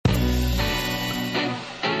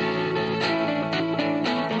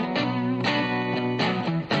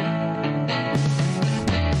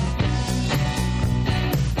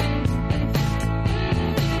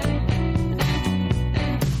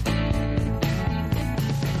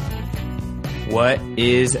What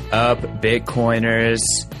is up, Bitcoiners?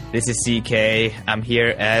 This is CK. I'm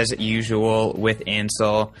here as usual with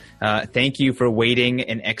Ansel. Thank you for waiting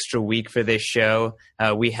an extra week for this show.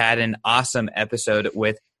 We had an awesome episode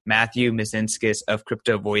with Matthew Mizinskis of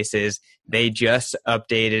Crypto Voices. They just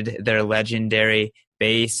updated their legendary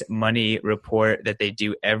base money report that they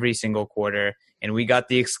do every single quarter. And we got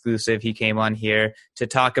the exclusive. He came on here to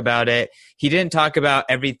talk about it. He didn't talk about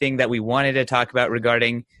everything that we wanted to talk about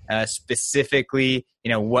regarding specifically,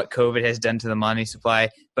 what COVID has done to the money supply,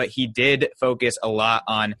 but he did focus a lot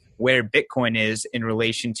on where Bitcoin is in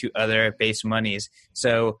relation to other base monies.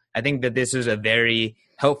 So I think that this is a very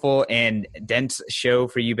helpful and dense show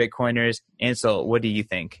for you Bitcoiners. Ansel, what do you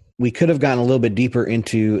think? We could have gotten a little bit deeper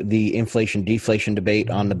into the inflation-deflation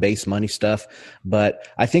debate on the base money stuff, but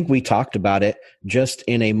I think we talked about it just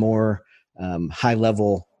in a more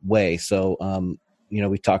high-level way. So,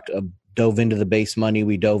 we dove into the base money.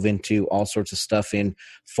 We dove into all sorts of stuff in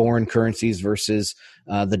foreign currencies versus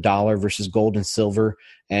the dollar versus gold and silver.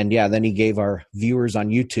 And then he gave our viewers on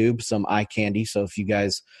YouTube some eye candy. So if you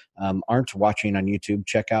guys aren't watching on YouTube,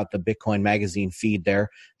 check out the Bitcoin Magazine feed there,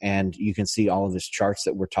 and you can see all of his charts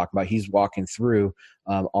that we're talking about. He's walking through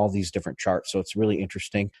all these different charts. So it's really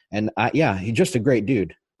interesting. And he's just a great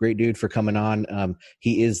dude. Great dude for coming on.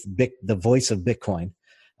 He is the voice of Bitcoin.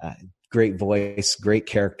 Great voice, great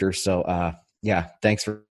character. So, thanks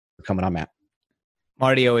for coming on, Matt.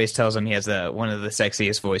 Marty always tells him he has one of the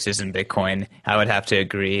sexiest voices in Bitcoin. I would have to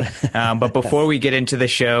agree. But before we get into the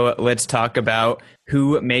show, let's talk about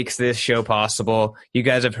who makes this show possible. You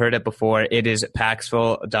guys have heard it before. It is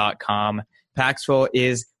Paxful.com. Paxful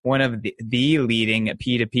is one of the leading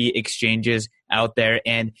P2P exchanges out there,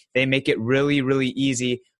 and they make it really, really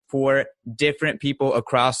easy for different people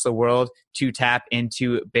across the world to tap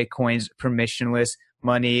into Bitcoin's permissionless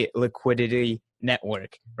money liquidity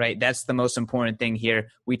network, right? That's the most important thing here.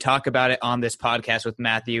 We talk about it on this podcast with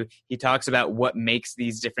Matthew. He talks about what makes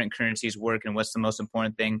these different currencies work and what's the most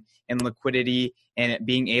important thing. And liquidity and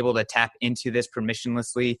being able to tap into this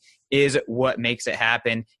permissionlessly is what makes it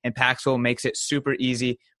happen. And Paxful makes it super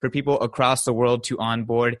easy for people across the world to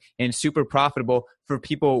onboard, and super profitable for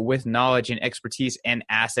people with knowledge and expertise and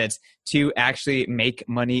assets to actually make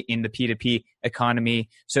money in the P2P economy.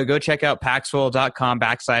 So go check out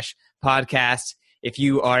Paxful.com/podcast. If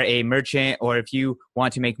you are a merchant or if you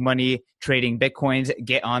want to make money trading Bitcoins,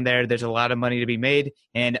 get on there. There's a lot of money to be made.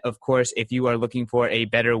 And of course, if you are looking for a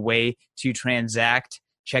better way to transact,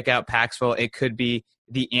 check out Paxful. It could be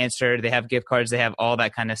the answer. They have gift cards. They have all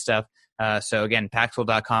that kind of stuff. So again,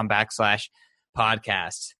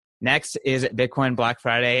 Paxful.com/podcast. Next is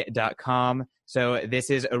BitcoinBlackFriday.com. So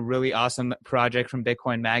this is a really awesome project from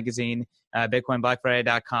Bitcoin Magazine.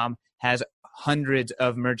 BitcoinBlackFriday.com has hundreds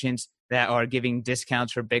of merchants that are giving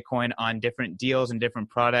discounts for Bitcoin on different deals and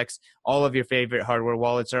different products. All of your favorite hardware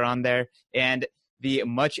wallets are on there. And the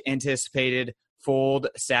much anticipated Fold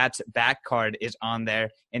Sats back card is on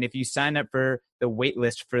there. And if you sign up for the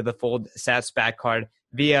waitlist for the Fold Sats back card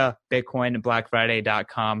via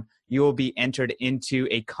BitcoinBlackFriday.com, you will be entered into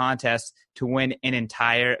a contest to win an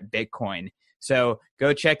entire Bitcoin. So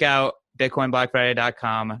go check out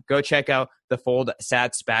BitcoinBlackFriday.com. Go check out the Fold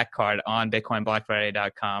Sats back card on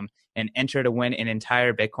BitcoinBlackFriday.com and enter to win an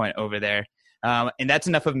entire Bitcoin over there. And that's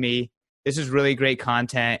enough of me. This is really great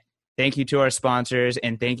content. Thank you to our sponsors,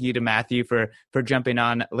 and thank you to Matthew for jumping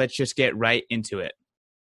on. Let's just get right into it.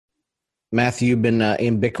 Matthew, you've been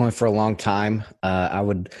in Bitcoin for a long time. I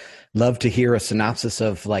would love to hear a synopsis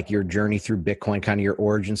of like your journey through Bitcoin, kind of your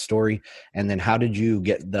origin story, and then how did you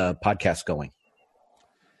get the podcast going?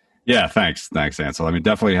 Yeah, thanks, Ansel. I mean,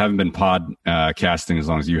 definitely haven't been podcasting as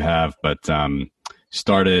long as you have, but I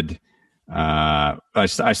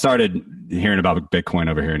started hearing about Bitcoin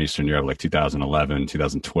over here in Eastern Europe like 2011,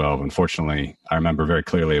 2012. Unfortunately, I remember very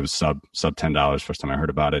clearly it was sub $10 first time I heard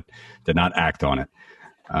about it. Did not act on it.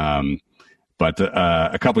 But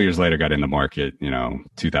a couple years later, got in the market,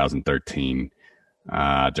 2013,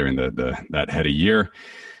 during that heady year.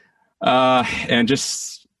 And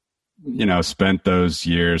just, spent those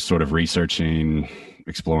years sort of researching,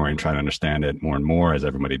 exploring, trying to understand it more and more, as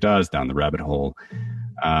everybody does, down the rabbit hole.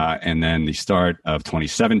 And then the start of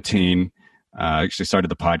 2017, I actually started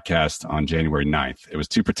the podcast on January 9th. It was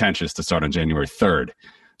too pretentious to start on January 3rd.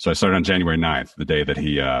 So I started on January 9th, the day that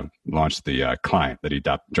he launched the client, that he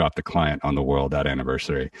dropped the client on the world, that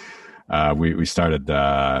anniversary. We started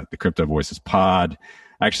the Crypto Voices pod.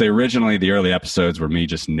 Actually, originally, the early episodes were me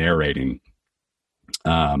just narrating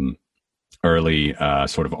early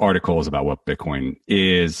sort of articles about what Bitcoin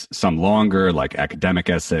is, some longer, like academic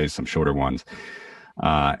essays, some shorter ones.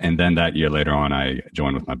 And then that year later on, I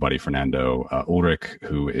joined with my buddy Fernando Ulrich,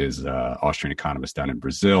 who is an Austrian economist down in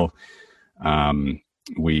Brazil.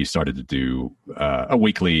 We started to do a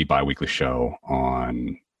bi-weekly show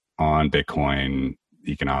on Bitcoin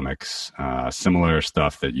economics, similar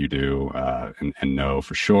stuff that you do and know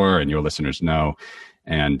for sure, and your listeners know,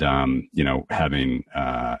 and having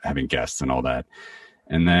guests and all that.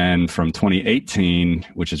 And then from 2018,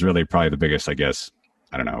 which is really probably the biggest, I guess,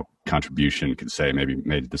 I don't know, contribution could say maybe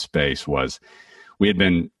made to the space, was we had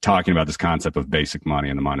been talking about this concept of basic money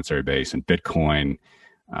and the monetary base and Bitcoin.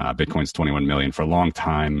 Bitcoin's 21 million for a long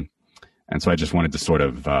time. And so I just wanted to sort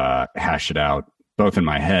of hash it out both in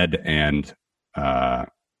my head and, but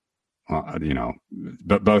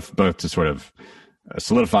both to sort of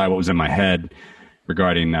solidify what was in my head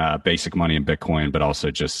regarding basic money and Bitcoin, but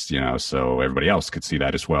also just, so everybody else could see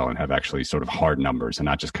that as well and have actually sort of hard numbers and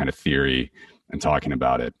not just kind of theory and talking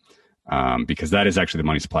about it. Because that is actually the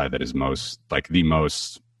money supply that is the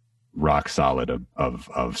most rock solid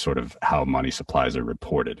of sort of how money supplies are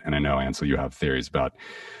reported. And I know, Ansel, you have theories about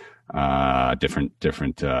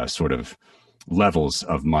different sort of levels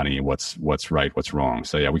of money, what's right, what's wrong.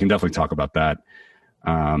 So yeah, we can definitely talk about that.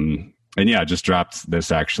 And yeah, I just dropped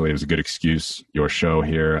this actually. It was a good excuse, your show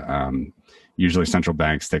here. Usually central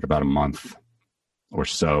banks take about a month or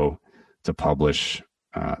so to publish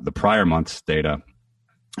the prior month's data.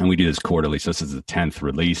 And we do this quarterly. So this is the 10th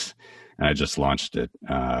release. And I just launched it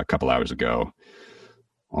a couple hours ago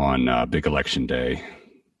on big election day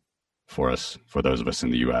for those of us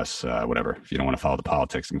in the U.S. Whatever. If you don't want to follow the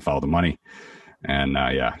politics, you can follow the money. And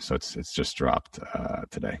so it's just dropped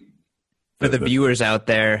today. For the viewers out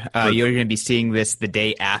there, you're going to be seeing this the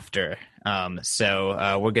day after.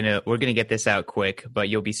 So we're gonna get this out quick, but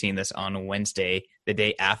you'll be seeing this on Wednesday, the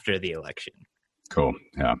day after the election. Cool.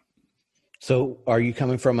 Yeah. So are you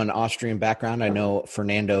coming from an Austrian background? I know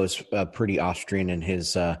Fernando is pretty Austrian in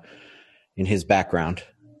his background.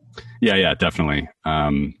 Yeah, definitely.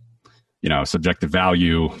 Subjective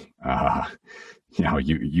value,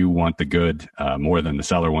 you want the good more than the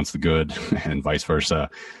seller wants the good and vice versa.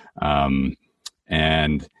 I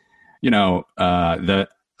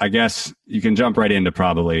guess you can jump right into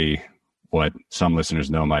probably what some listeners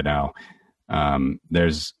know by now.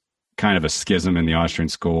 There's kind of a schism in the Austrian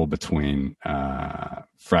school between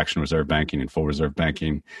fractional reserve banking and full reserve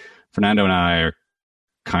banking. Fernando and I are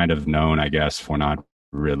kind of known, I guess, for not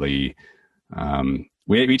really.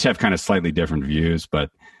 We each have kind of slightly different views, but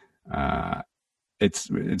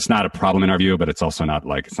it's not a problem in our view. But it's also not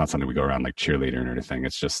it's not something we go around like cheerleading or anything.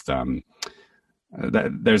 It's just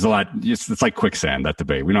there's a lot. It's like quicksand, that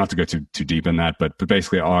debate. We don't have to go too deep in that, but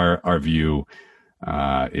basically our view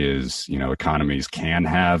is economies can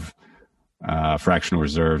have fractional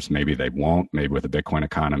reserves. Maybe they won't. Maybe with a Bitcoin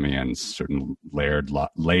economy and certain layered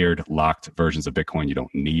locked versions of Bitcoin, you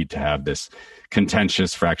don't need to have this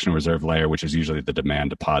contentious fractional reserve layer, which is usually the demand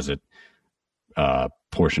deposit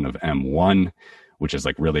portion of M1, which is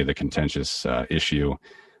like really the contentious issue.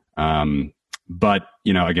 But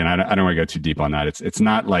again, I don't want to go too deep on that. It's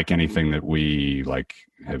not like anything that we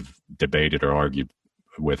have debated or argued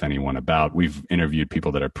with anyone about. We've interviewed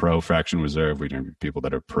people that are pro fractional reserve. We've interviewed people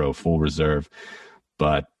that are pro full reserve,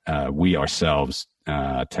 but we ourselves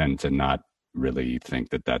tend to not really think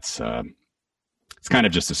that that's. It's kind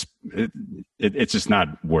of just it's just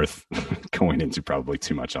not worth going into probably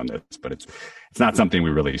too much on this, but it's not something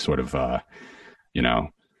we really sort of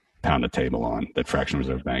pound the table on, that fractional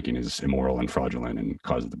reserve banking is immoral and fraudulent and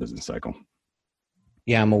causes the business cycle.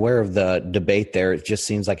 Yeah, I'm aware of the debate there. It just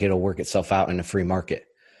seems like it'll work itself out in a free market.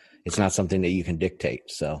 It's not something that you can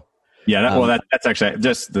dictate. So, yeah, that's actually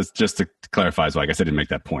just to clarify. So I guess I didn't make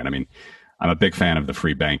that point. I mean, I'm a big fan of the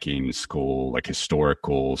free banking school, like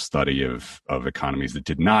historical study of economies that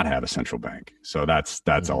did not have a central bank. So that's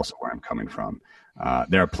also where I'm coming from.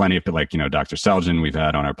 There are plenty of Dr. Selgin we've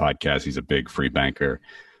had on our podcast. He's a big free banker.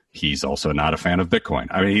 He's also not a fan of Bitcoin.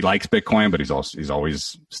 I mean, he likes Bitcoin, but he's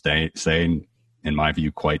always saying, in my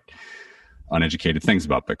view, quite uneducated things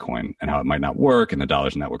about Bitcoin and how it might not work, and the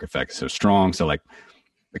dollar's network effect is so strong. So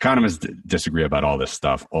economists disagree about all this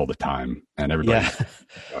stuff all the time, and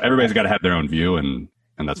everybody's got to have their own view, and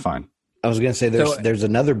that's fine. I was going to say there's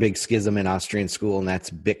another big schism in Austrian school, and that's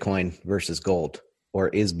Bitcoin versus gold, or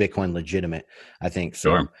is Bitcoin legitimate? I think so.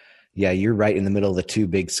 Sure. Yeah, you're right in the middle of the two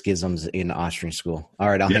big schisms in Austrian school. All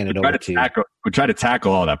right, I'll hand it over to you. We try to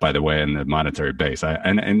tackle all that, by the way, in the monetary base.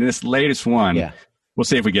 And this latest one, we'll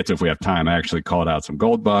see if we get to, if we have time. I actually called out some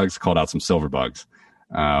gold bugs, called out some silver bugs.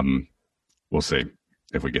 We'll see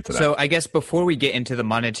if we get to that. So I guess before we get into the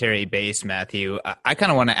monetary base, Matthew, I kind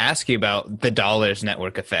of want to ask you about the dollar's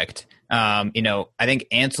network effect. I think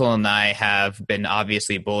Ansel and I have been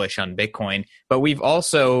obviously bullish on Bitcoin, but we've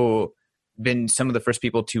also been some of the first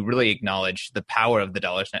people to really acknowledge the power of the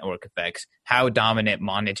dollar's network effects, how dominant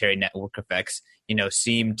monetary network effects,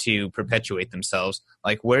 seem to perpetuate themselves.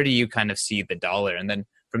 Like, where do you kind of see the dollar? And then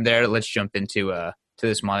from there, let's jump into to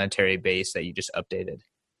this monetary base that you just updated.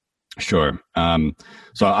 Sure.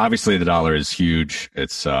 So obviously the dollar is huge.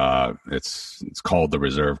 It's called the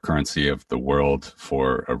reserve currency of the world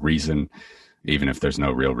for a reason, even if there's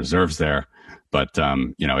no real reserves there. But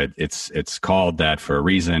it's called that for a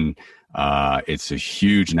reason. It's a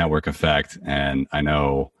huge network effect, and I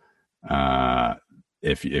know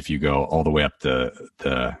if you go all the way up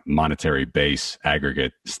the monetary base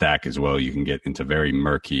aggregate stack as well, you can get into very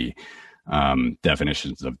murky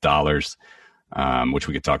definitions of dollars, which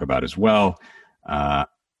we could talk about as well.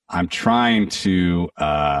 I'm trying to,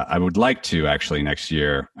 I would like to actually next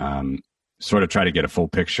year sort of try to get a full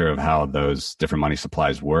picture of how those different money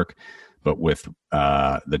supplies work. But with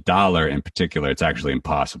the dollar in particular, it's actually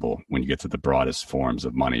impossible when you get to the broadest forms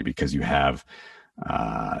of money, because you have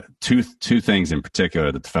two things in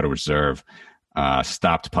particular that the Federal Reserve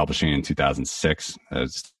stopped publishing in 2006,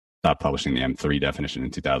 stopped publishing the M3 definition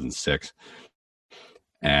in 2006.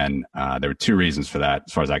 And there were two reasons for that,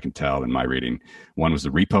 as far as I can tell in my reading. One was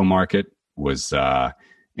the repo market was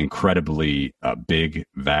incredibly big,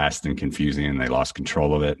 vast, and confusing, and they lost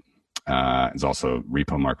control of it. It's also,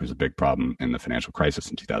 repo market was a big problem in the financial crisis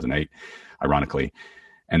in 2008, ironically.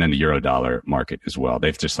 And then the Eurodollar market as well.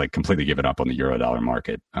 They've just completely given up on the Eurodollar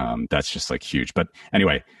market. That's just huge. But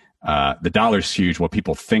anyway, the dollar's huge. What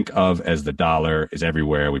people think of as the dollar is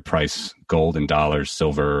everywhere. We price gold in dollars,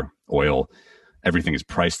 silver, oil. Everything is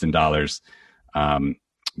priced in dollars.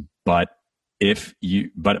 But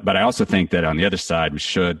I also think that on the other side, we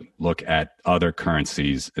should look at other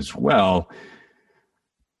currencies as well,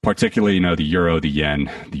 particularly, the euro, the yen,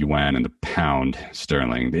 the yuan, and the pound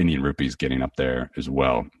sterling. The Indian rupee is getting up there as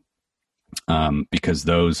well, because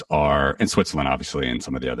those are, in Switzerland, obviously, and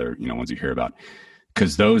some of the other, ones you hear about,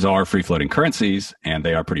 because those are free-floating currencies and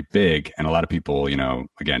they are pretty big. And a lot of people,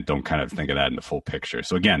 again, don't kind of think of that in the full picture.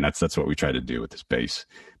 So again, that's what we try to do with this base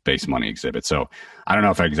money exhibit. So I don't know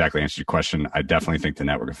if I exactly answered your question. I definitely think the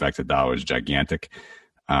network effect of the dollar is gigantic,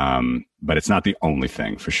 but it's not the only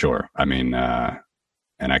thing, for sure. I mean,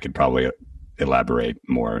 and I could probably elaborate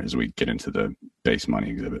more as we get into the base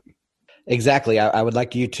money exhibit. Exactly. I would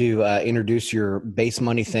like you to introduce your base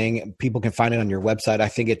money thing. People can find it on your website. I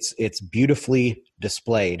think it's beautifully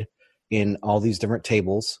displayed in all these different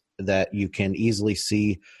tables that you can easily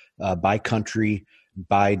see by country,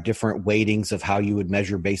 by different weightings of how you would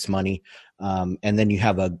measure base money. And then you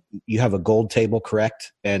have a gold table,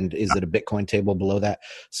 correct? And is it a Bitcoin table below that?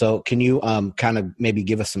 So can you kind of maybe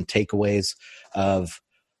give us some takeaways of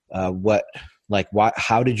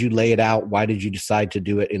how did you lay it out? Why did you decide to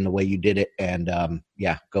do it in the way you did it? And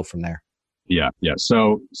go from there. Yeah.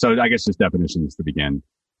 So I guess just definitions to begin.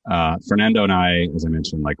 Fernando and I, as I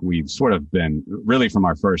mentioned, we've sort of been really from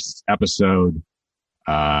our first episode,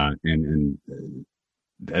 and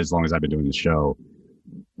as long as I've been doing the show,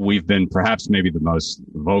 we've been perhaps maybe the most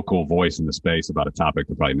vocal voice in the space about a topic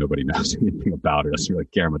that probably nobody knows anything about or doesn't really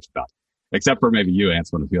care much about, except for maybe you,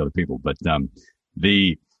 Ansel, and a few other people. But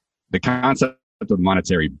the concept of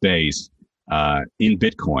monetary base in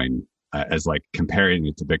Bitcoin, as comparing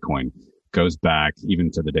it to Bitcoin, goes back even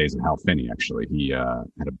to the days of Hal Finney. Actually, he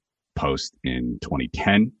had a post in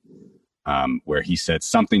 2010 where he said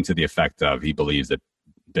something to the effect of he believes that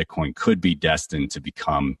Bitcoin could be destined to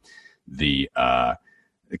become the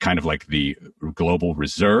kind of the global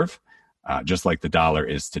reserve, just like the dollar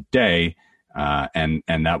is today. And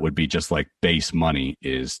that would be just like base money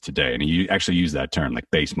is today. And you actually use that term,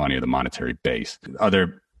 base money or the monetary base.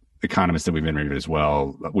 Other economists that we've interviewed as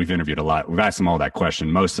well, we've interviewed a lot. We've asked them all that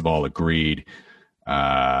question. Most of all agreed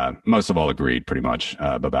pretty much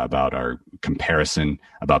about our comparison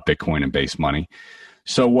about Bitcoin and base money.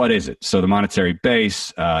 So what is it? So the monetary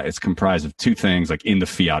base, it's comprised of two things, in the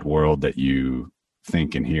fiat world that you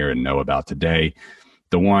think and hear and know about today.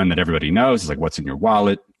 The one that everybody knows is what's in your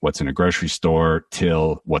wallet, what's in a grocery store,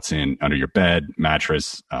 till, what's under your bed,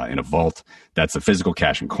 mattress, in a vault. That's the physical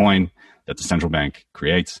cash and coin that the central bank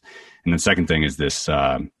creates. And the second thing is this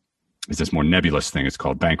more nebulous thing. It's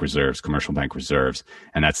called bank reserves, commercial bank reserves.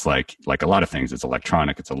 And that's like a lot of things. It's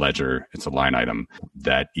electronic, it's a ledger, it's a line item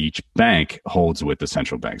that each bank holds with the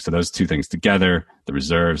central bank. So those two things together, the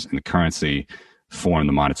reserves and the currency, form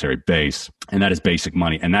the monetary base. And that is basic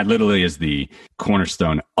money. And that literally is the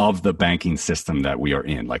cornerstone of the banking system that we are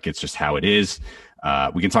in. It's just how it is.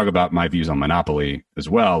 We can talk about my views on monopoly as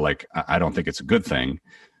well. I don't think it's a good thing.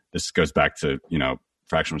 this goes back to,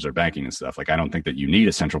 fractional reserve banking and stuff. Like, I don't think that you need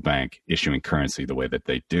a central bank issuing currency the way that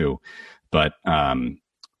they do, but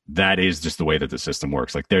that is just the way that the system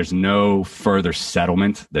works. Like, there's no further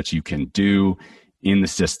settlement that you can do in the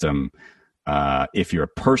system if you're a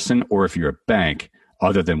person or if you're a bank,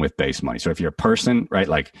 other than with base money. So if you're a person, right,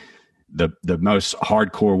 like the most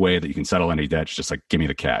hardcore way that you can settle any debt is just like, give me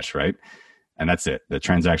the cash, right? And that's it. The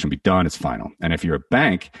transaction will be done. It's final. And if you're a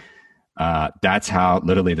bank, that's how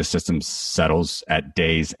literally the system settles at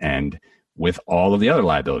day's end with all of the other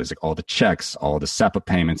liabilities, like all the checks, all the SEPA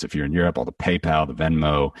payments. If you're in Europe, all the PayPal, the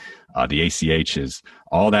Venmo, the ACHs,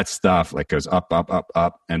 all that stuff like goes up, up, up,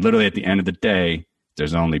 up. And literally at the end of the day,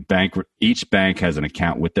 there's only each bank has an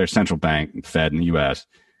account with their central bank, Fed in the US,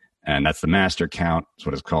 and that's the master account. That's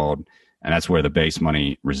what it's called. And that's where the base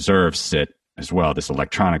money reserves sit as well, this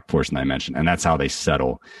electronic portion I mentioned. And that's how they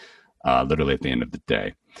settle literally at the end of the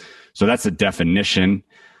day. So that's the definition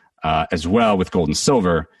as well with gold and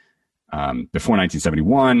silver. Before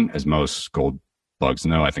 1971, as most gold bugs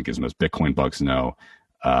know, I think as most Bitcoin bugs know,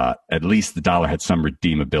 at least the dollar had some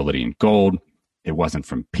redeemability in gold. It wasn't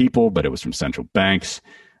from people, but it was from central banks.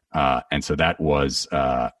 And so that was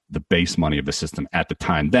the base money of the system at the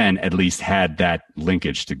time then, at least had that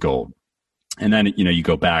linkage to gold. And then, you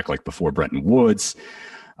go back like before Bretton Woods,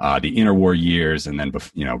 the interwar years, and then,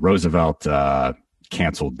 Roosevelt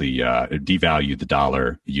canceled devalued the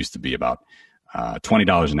dollar. It used to be about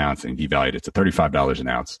 $20 an ounce, and devalued it to $35 an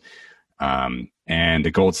ounce. And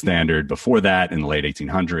the gold standard before that in the late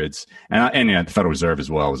 1800s, and the Federal Reserve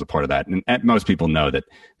as well was a part of that. And most people know that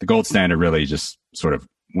the gold standard really just sort of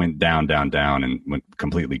went down, down, down, and went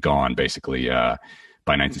completely gone basically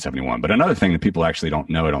by 1971. But another thing that people actually don't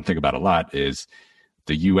know, I don't think about a lot, is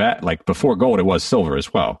the U.S. Like before gold, it was silver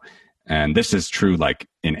as well. And this is true like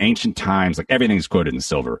in ancient times, like everything is quoted in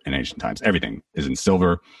silver in ancient times. Everything is in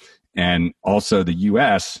silver. And also the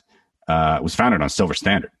U.S. Was founded on silver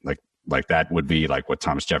standard. Like that would be like what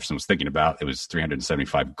Thomas Jefferson was thinking about. It was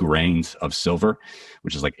 375 grains of silver,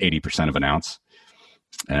 which is like 80% of an ounce.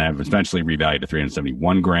 And it was eventually revalued to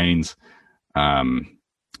 371 grains.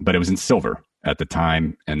 But it was in silver at the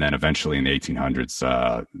time. And then eventually in the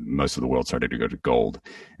 1800s, most of the world started to go to gold.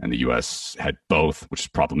 And the U.S. had both, which is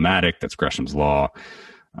problematic. That's Gresham's law.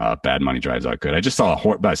 Bad money drives out good. I just saw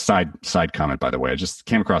a side comment, by the way. I just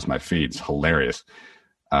came across my feed. It's hilarious.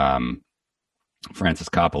 Francis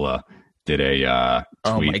Coppola did a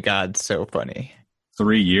tweet. Oh my God, so funny.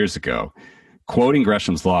 3 years ago, quoting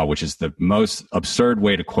Gresham's law, which is the most absurd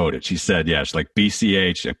way to quote it. She said, she's like,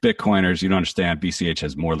 BCH, like Bitcoiners, you don't understand. BCH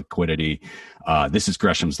has more liquidity. This is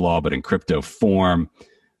Gresham's law, but in crypto form.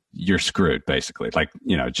 You're screwed, basically. Like,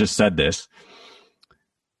 just said this.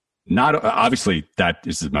 Not obviously, that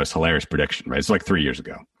is the most hilarious prediction, right? It's like 3 years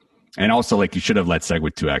ago. And also, like, you should have let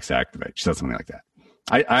SegWit 2x activate. She said something like that.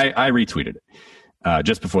 I retweeted it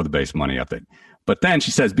just before the base money update. But then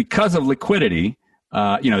she says, because of liquidity,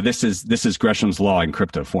 this is Gresham's law in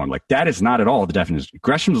crypto form. Like, that is not at all the definition.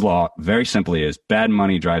 Gresham's law, very simply, is bad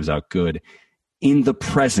money drives out good in the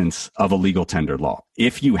presence of a legal tender law.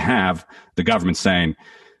 If you have the government saying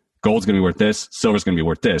gold's going to be worth this, silver's going to be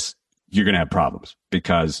worth this, you're going to have problems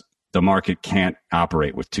because the market can't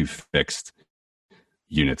operate with two fixed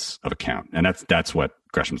units of account. And that's what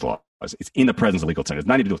Gresham's law is. It's in the presence of legal tender. It's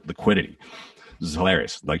not even to do with liquidity. This is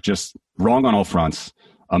hilarious. Like, just wrong on all fronts.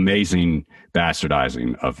 Amazing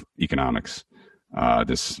bastardizing of economics.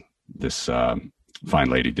 This fine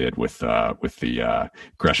lady did with the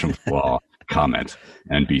Gresham law comment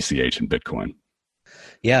and BCH and Bitcoin.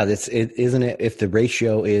 Yeah, isn't it? If the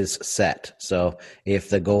ratio is set, so if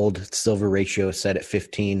the gold silver ratio is set at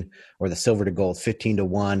 15, or the silver to gold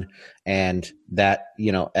 15-1, and that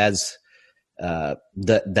as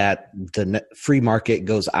the free market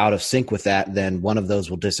goes out of sync with that, then one of those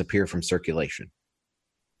will disappear from circulation.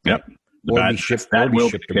 Yep, or be shipped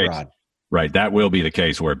abroad. Right, that will be the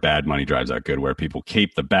case where bad money drives out good, where people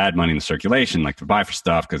keep the bad money in the circulation, like to buy for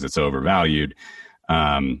stuff because it's overvalued.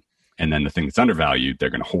 And then the thing that's undervalued, they're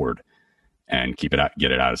going to hoard and keep it out,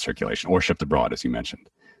 get it out of circulation, or shipped abroad, as you mentioned.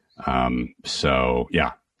 So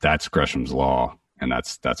yeah, that's Gresham's law, and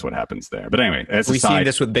that's what happens there. But anyway, we've seen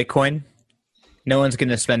this with Bitcoin. No one's going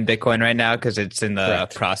to spend Bitcoin right now because it's in the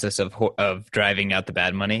process of driving out the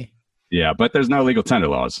bad money. Yeah, but there's no legal tender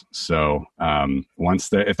laws. So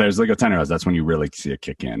if there's legal tender laws, that's when you really see it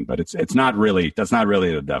kick in. But it's not really, that's not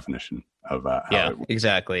really the definition of how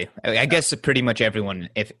exactly. I guess pretty much everyone,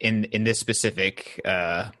 if in this specific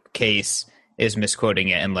case, is misquoting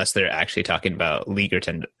it unless they're actually talking about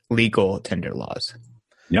legal tender laws.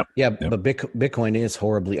 Yep. Yeah, but Bitcoin is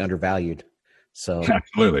horribly undervalued. So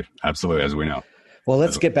absolutely, as we know. Well,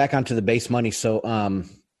 let's get back onto the base money. So,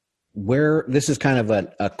 where this is kind of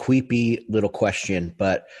a queepy little question,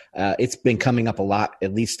 but it's been coming up a lot,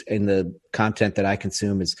 at least in the content that I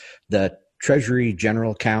consume, is the Treasury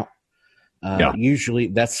General Account.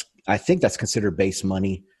 Usually I think that's considered base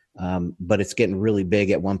money, but it's getting really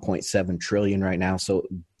big at 1.7 trillion right now. So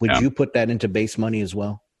would you put that into base money as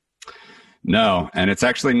well? No, and it's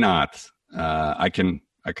actually not. I can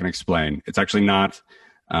explain. It's actually not.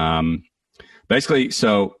 Basically,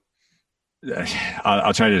 so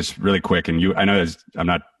I'll try to just really quick. And I know I'm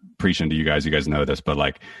not preaching to you guys. You guys know this, but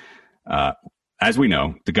like, as we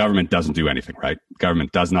know, the government doesn't do anything, right?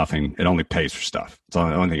 Government does nothing. It only pays for stuff. It's the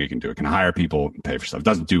only thing it can do. It can hire people and pay for stuff. It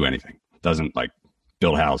doesn't do anything. It doesn't like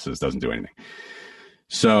build houses, doesn't do anything.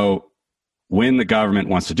 So when the government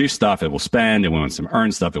wants to do stuff, it will spend, and when it wants to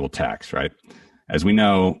earn stuff, it will tax, right? As we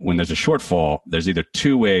know, when there's a shortfall, there's either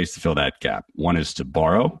two ways to fill that gap. One is to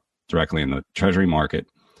borrow directly in the Treasury market,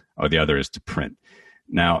 or the other is to print.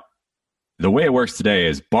 Now, the way it works today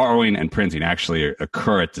is borrowing and printing actually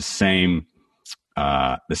occur at the same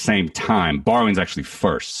time. Borrowing is actually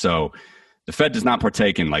first. So the Fed does not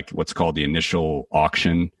partake in like what's called the initial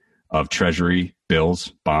auction of Treasury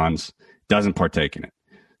bills, bonds, doesn't partake in it.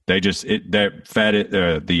 The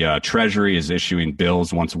Treasury is issuing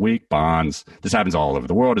bills once a week, bonds. This happens all over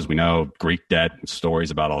the world, as we know, Greek debt,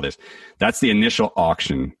 stories about all this. That's the initial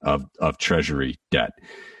auction of Treasury debt.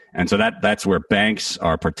 And so that's where banks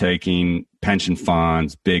are partaking, pension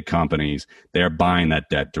funds, big companies, they're buying that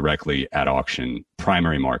debt directly at auction,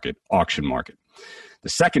 primary market, auction market. The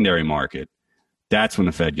secondary market, that's when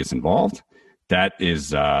the Fed gets involved. That is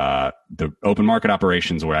the open market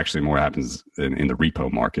operations, where actually more happens in the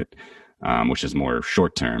repo market, which is more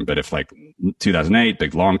short term. But if like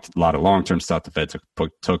 2008, lot of long term stuff the Fed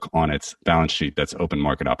took on its balance sheet, that's open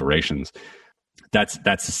market operations. That's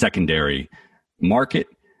the secondary market.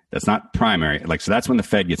 That's not primary. So that's when the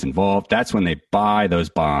Fed gets involved. That's when they buy those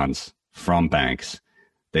bonds from banks.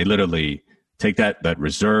 They literally take that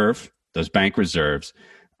reserve, those bank reserves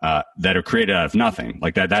that are created out of nothing.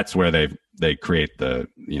 Like that. That's where they create the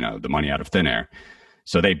money out of thin air.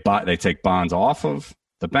 So they take bonds off of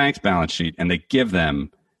the bank's balance sheet and they give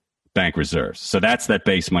them bank reserves. So that's that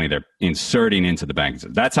base money they're inserting into the bank.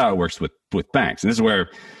 That's how it works with banks. And this is where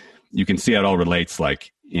you can see how it all relates,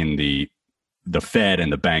 like in the Fed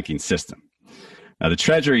and the banking system. Now, the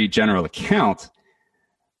Treasury General Account,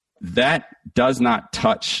 that does not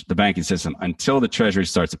touch the banking system until the Treasury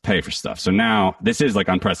starts to pay for stuff. So now this is like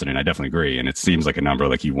unprecedented. I definitely agree. And it seems like a number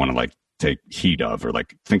like you want to like take heed of or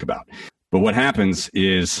like think about. But what happens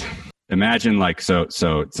is, imagine like, so it's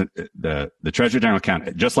the Treasury General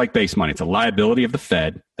Account, just like base money, it's a liability of the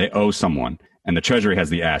Fed. They owe someone. And the Treasury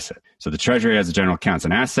has the asset. So the Treasury has the general account's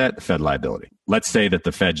an asset, the Fed liability. Let's say that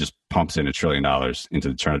the Fed just pumps in $1 trillion into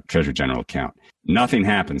the Treasury general account. Nothing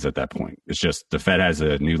happens at that point. It's just the Fed has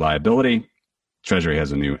a new liability, Treasury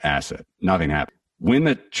has a new asset. Nothing happens. When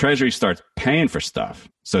the Treasury starts paying for stuff,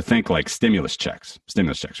 so think like stimulus checks,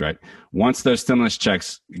 right? Once those stimulus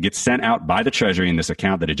checks get sent out by the Treasury in this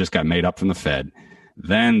account that it just got made up from the Fed,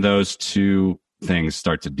 then those two things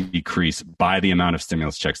start to decrease by the amount of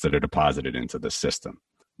stimulus checks that are deposited into the system.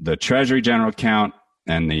 The Treasury General Account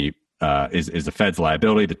and is the Fed's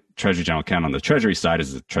liability. The Treasury General Account on the Treasury side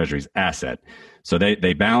is the Treasury's asset. So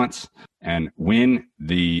they balance. And when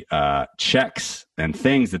the checks and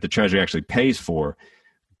things that the Treasury actually pays for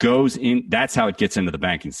goes in, that's how it gets into the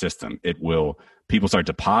banking system. People start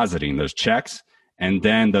depositing those checks, and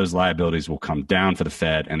then those liabilities will come down for the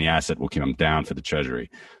Fed and the asset will come down for the Treasury.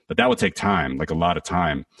 But that will take time, like a lot of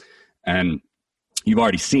time. And you've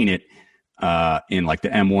already seen it in like the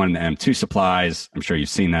M1 and the M2 supplies. I'm sure you've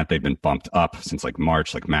seen that. They've been bumped up since like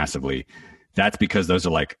March, like massively. That's because those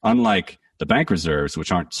are like, unlike the bank reserves,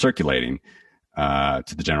 which aren't circulating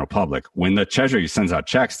to the general public, when the Treasury sends out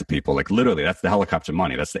checks to people, like literally that's the helicopter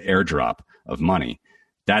money. That's the airdrop of money.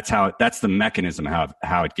 That's the mechanism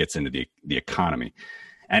how it gets into the economy.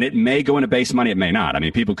 And it may go into base money. It may not. I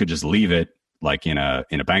mean, people could just leave it like in a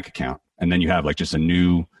bank account, and then you have like just a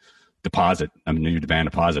new deposit, a new demand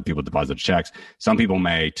deposit. People deposit checks. Some people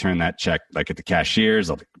may turn that check like at the cashiers,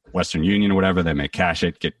 like Western Union or whatever. They may cash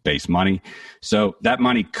it, get base money. So that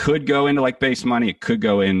money could go into like base money. It could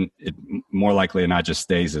go in. It more likely not just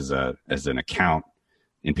stays as an account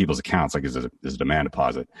in people's accounts, like as a demand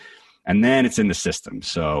deposit. And then it's in the system.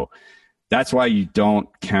 So that's why you don't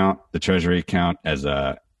count the Treasury account as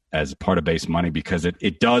part of base money, because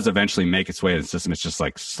it does eventually make its way to the system. It's just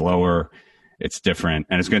like slower. It's different.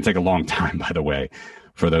 And it's going to take a long time, by the way,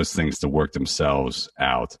 for those things to work themselves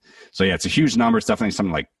out. So yeah, it's a huge number. It's definitely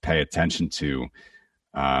something like pay attention to.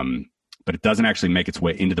 but it doesn't actually make its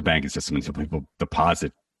way into the banking system until people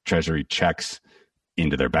deposit treasury checks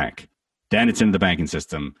into their bank. Then it's into the banking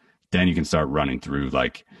system. Then you can start running through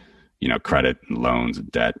like, credit and loans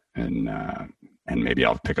and debt, and maybe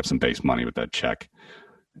I'll pick up some base money with that check,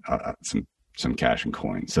 some cash and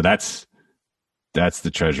coin. So that's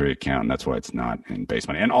the treasury account. And that's why it's not in base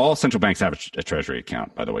money. And all central banks have a treasury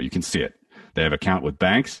account, by the way. You can see it. They have account with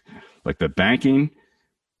banks, like the banking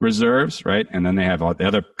reserves, right? And then they have all the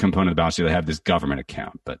other component of the balance sheet. They have this government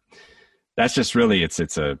account, but that's just really it's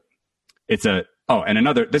a. Oh, and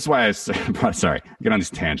another. This is why I sorry, I get on these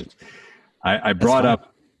tangents. I brought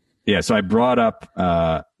up, So I brought up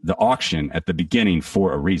the auction at the beginning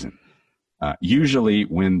for a reason. Usually,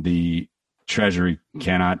 when the Treasury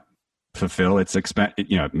cannot fulfill its expense,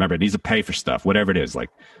 remember, it needs to pay for stuff, whatever it is, like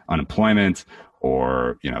unemployment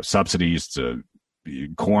or subsidies to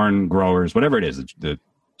corn growers, whatever it is, the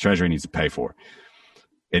Treasury needs to pay for.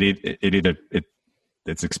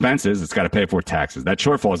 It's expenses. It's got to pay for taxes. That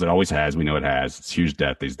shortfall, as it always has, we know it has. It's huge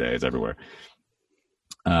debt these days everywhere.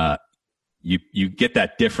 You get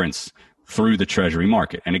that difference through the Treasury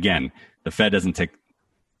market. And again, the Fed doesn't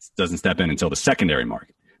step in until the secondary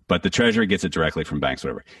market, but the Treasury gets it directly from banks,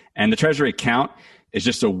 whatever. And the Treasury account is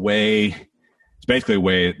just a way. It's basically a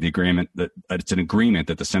way the agreement that it's an agreement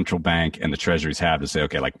that the central bank and the Treasuries have to say,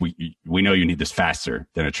 okay, like we know you need this faster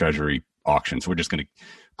than a Treasury auction, so we're just going to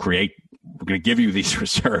give you these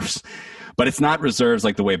reserves. But it's not reserves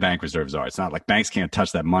like the way bank reserves are. It's not like banks can't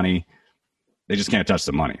touch that money. They just can't touch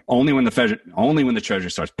the money. Only when the Treasury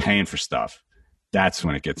starts paying for stuff, that's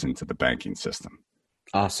when it gets into the banking system.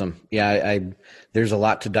 Awesome. Yeah, there's a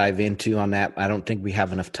lot to dive into on that. I don't think we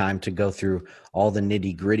have enough time to go through all the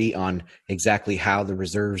nitty gritty on exactly how the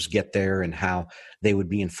reserves get there and how they would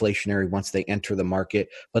be inflationary once they enter the market.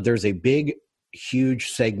 But there's a big,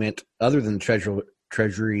 huge segment other than the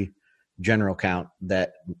Treasury general account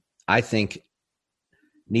that I think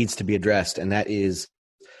needs to be addressed, and that is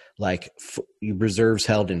like reserves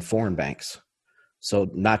held in foreign banks.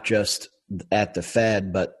 So not just at the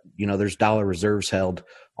Fed, but there's dollar reserves held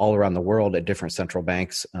all around the world at different central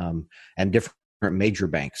banks and different major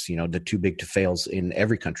banks, the too big to fails in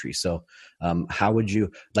every country. So how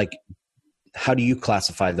do you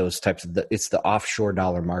classify those types of it's the offshore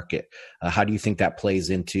dollar market? How do you think that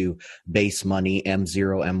plays into base money,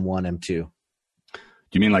 M0, M1, M2? Do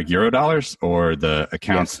you mean like euro dollars or the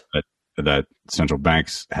accounts that central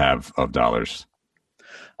banks have of dollars?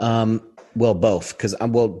 Well, both, because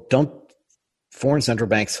don't foreign central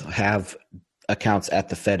banks have accounts at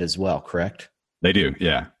the Fed as well, correct? They do,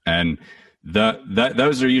 yeah. And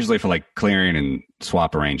those are usually for like clearing and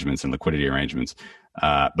swap arrangements and liquidity arrangements.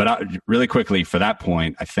 But really quickly for that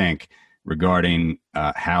point, I think regarding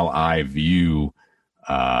how I view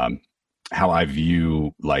like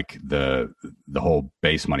the whole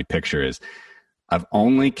base money picture is, I've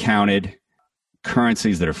only counted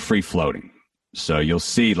currencies that are free floating. So you'll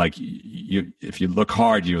see, like, if you look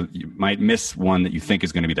hard, you might miss one that you think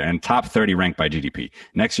is going to be there. And top 30 ranked by GDP.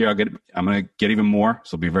 Next year, I'm going to get even more.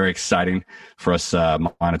 So it'll be very exciting for us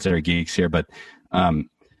monetary geeks here. But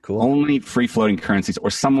cool. Only free floating currencies or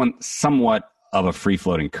somewhat of a free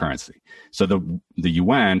floating currency. So the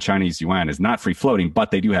yuan, Chinese yuan, is not free floating,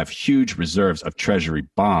 but they do have huge reserves of treasury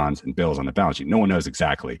bonds and bills on the balance sheet. No one knows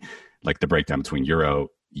exactly like the breakdown between euro,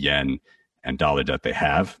 yen, and dollar debt they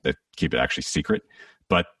have. They keep it actually secret,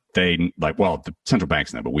 but the central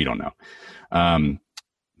banks know, but we don't know.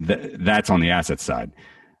 That's on the asset side,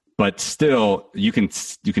 but still you can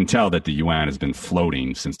tell that the yuan has been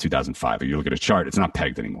floating since 2005. If you look at a chart, it's not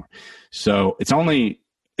pegged anymore. So it's only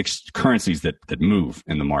currencies that move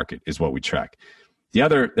in the market is what we track.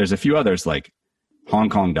 There's a few others like Hong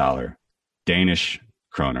Kong dollar, Danish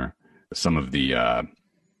kroner, some of the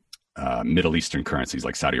Middle Eastern currencies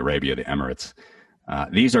like Saudi Arabia, the Emirates.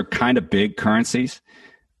 These are kind of big currencies,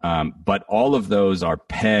 but all of those are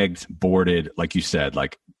pegged, boarded, like you said,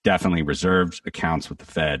 like definitely reserved accounts with the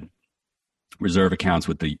Fed, reserve accounts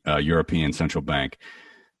with the European Central Bank.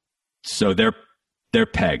 So they're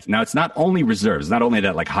pegged. Now, it's not only reserves, not only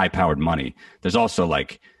that like high-powered money. There's also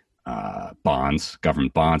like bonds,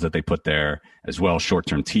 government bonds that they put there, as well as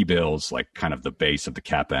short-term T-bills, like kind of the base of the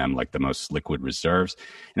CAPM, like the most liquid reserves.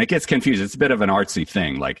 And it gets confused. It's a bit of an artsy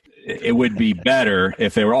thing. Like it would be better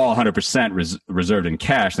if they were all 100% reserved in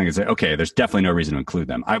cash. Then I could say, okay, there's definitely no reason to include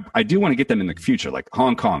them. I do want to get them in the future. Like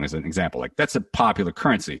Hong Kong is an example. Like that's a popular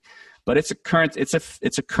currency, but it's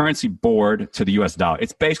a currency board to the U.S. dollar.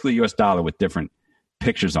 It's basically U.S. dollar with different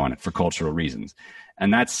pictures on it for cultural reasons,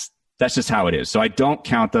 and that's just how it is. So I don't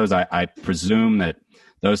count those. I presume that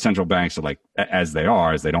those central banks are like, as they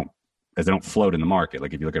don't as they don't float in the market.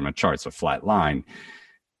 Like if you look at my charts, a flat line,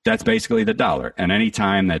 that's basically the dollar. And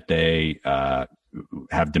anytime that they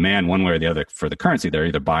have demand one way or the other for the currency, they're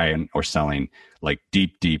either buying or selling like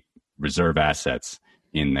deep reserve assets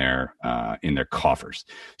in their coffers.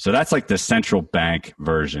 So that's like the central bank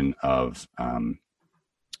version of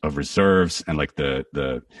reserves, and like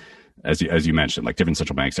the as you mentioned, like different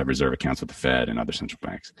central banks have reserve accounts with the Fed and other central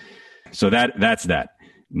banks. So that's that.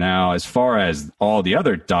 Now, as far as all the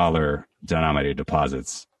other dollar denominated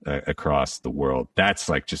deposits across the world, that's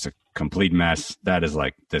like just a complete mess. That is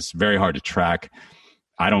like this very hard to track.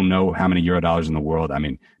 I don't know how many Eurodollars in the world. I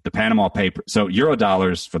mean, the Panama paper. So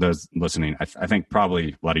Eurodollars, for those listening, I think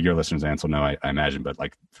probably a lot of your listeners, Ansel, know, I imagine, but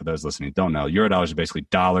like for those listening don't know, Eurodollars are basically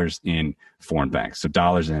dollars in foreign banks. So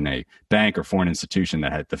dollars in a bank or foreign institution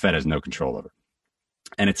that the Fed has no control over.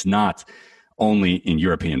 And it's not only in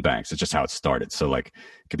European banks. It's just how it started. So like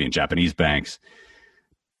it could be in Japanese banks,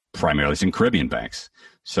 primarily it's in Caribbean banks.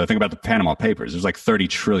 So think about the Panama Papers. There's like 30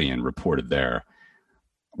 trillion reported there.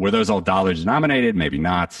 Were those all dollars denominated? Maybe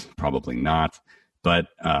not, probably not. But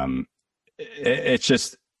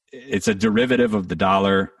it's a derivative of the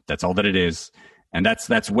dollar. That's all that it is. And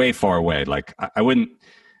that's way far away. Like I wouldn't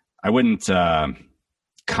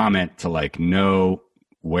comment to like know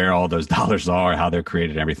where all those dollars are, how they're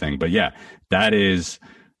created, and everything. But yeah, that is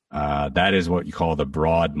what you call the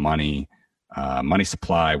broad money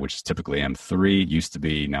supply, which is typically M3. Used to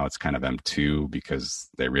be, now it's kind of M2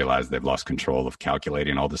 because they realize they've lost control of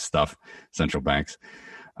calculating all this stuff, central banks.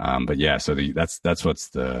 But yeah, so that's what's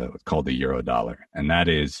called the Eurodollar, and that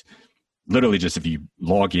is literally just if you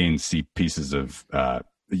log in, see pieces of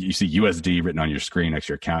you see USD written on your screen next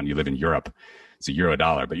to your account, and you live in Europe, it's a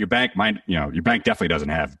Eurodollar. But your bank your bank definitely doesn't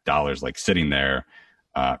have dollars like sitting there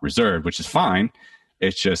reserved, which is fine.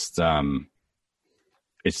 It's just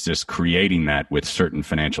creating that with certain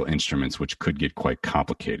financial instruments, which could get quite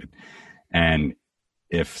complicated. And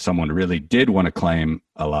if someone really did want to claim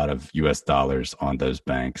a lot of US dollars on those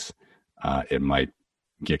banks, it might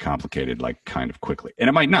get complicated like kind of quickly, and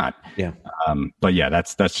it might not. Yeah. But yeah,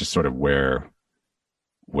 that's just sort of where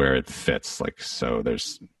it fits. Like, so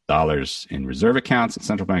there's dollars in reserve accounts at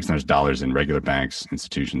central banks, and there's dollars in regular banks,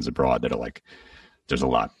 institutions abroad that are like, there's a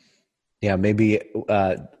lot. Yeah, maybe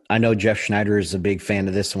I know Jeff Schneider is a big fan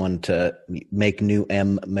of this one to make new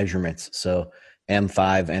M measurements. So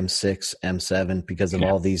M5, M6, M7, because of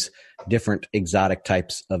all these different exotic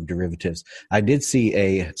types of derivatives. I did see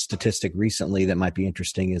a statistic recently that might be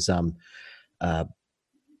interesting is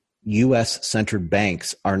U.S. centered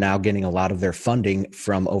banks are now getting a lot of their funding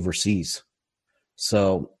from overseas.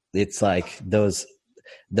 So it's like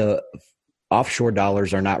the offshore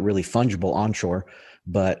dollars are not really fungible onshore,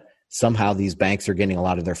 but somehow these banks are getting a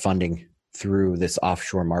lot of their funding through this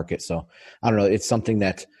offshore market. So I don't know. It's something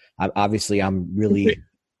that I'm really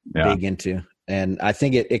big into. And I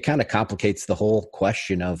think it kind of complicates the whole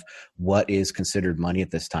question of what is considered money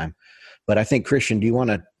at this time. But I think, Christian, do you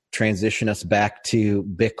want to transition us back to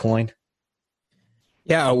Bitcoin?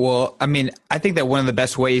 Yeah, well, I mean, I think that one of the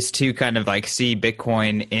best ways to kind of like see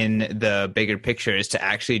Bitcoin in the bigger picture is to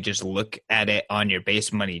actually just look at it on your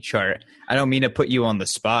base money chart. I don't mean to put you on the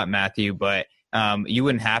spot, Matthew, but you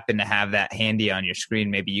wouldn't happen to have that handy on your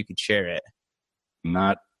screen. Maybe you could share it.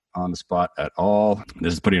 Not on the spot at all.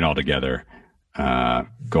 This is putting it all together.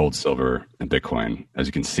 Gold, silver, and Bitcoin. As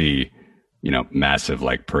you can see, massive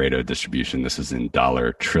like Pareto distribution. This is in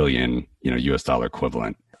dollar trillion, US dollar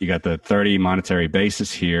equivalent. You got the 30 monetary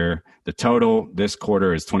basis here. The total this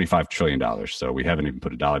quarter is $25 trillion. So we haven't even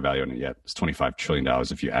put a dollar value on it yet. It's $25 trillion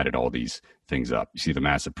if you added all these things up. You see the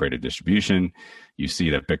massive Pareto distribution. You see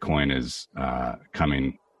that Bitcoin is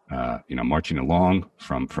coming, marching along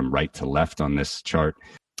from right to left on this chart.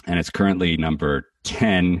 And it's currently number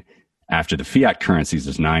 10 after the fiat currencies.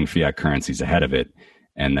 There's 9 fiat currencies ahead of it.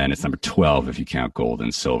 And then it's number 12 if you count gold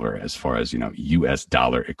and silver as far as, US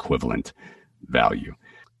dollar equivalent value.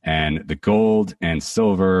 And the gold and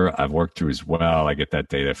silver I've worked through as well. I get that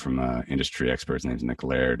data from an industry expert. His name's Nick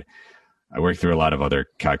Laird. I worked through a lot of other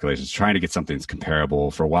calculations trying to get something that's comparable.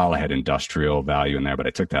 For a while I had industrial value in there, but I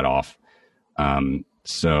took that off.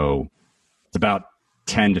 So it's about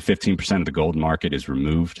 10 to 15% of the gold market is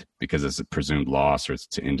removed because it's a presumed loss or it's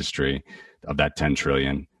to industry of that 10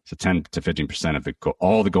 trillion. So 10 to 15% of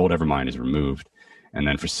all the gold ever mined is removed. And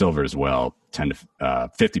then for silver as well, 10 to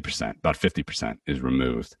 50%, about 50% is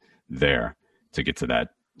removed there to get to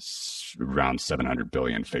that around 700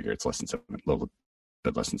 billion figure. It's a little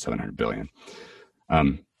bit less than 700 billion.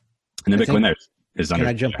 And then Bitcoin there is under. Can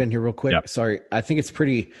I jump in here real quick? Yep. Sorry. I think it's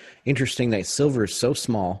pretty interesting that silver is so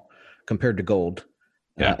small compared to gold.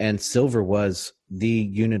 Yeah. And silver was the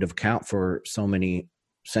unit of account for so many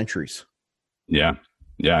centuries. Yeah.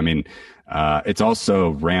 Yeah. I mean, it's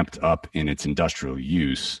also ramped up in its industrial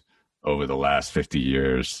use over the last 50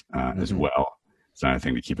 years as well. It's another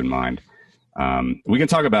thing to keep in mind. We can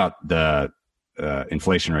talk about the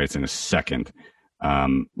inflation rates in a second,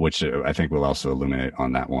 which I think will also illuminate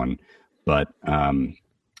on that one. But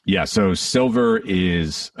yeah, so silver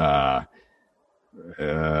is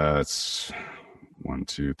it's 1,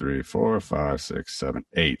 2, 3, 4, 5, 6, 7,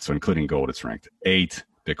 8. So including gold, it's ranked 8.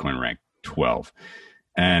 Bitcoin ranked 12.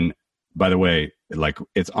 And by the way, like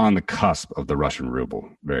it's on the cusp of the Russian ruble.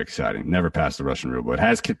 Very exciting. Never passed the Russian ruble. It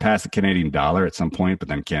has passed the Canadian dollar at some point, but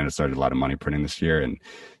then Canada started a lot of money printing this year and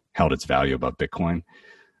held its value above Bitcoin.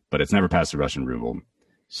 But it's never passed the Russian ruble.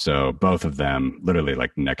 So both of them literally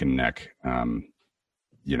like neck and neck,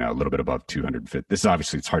 you know, a little bit above 250. This is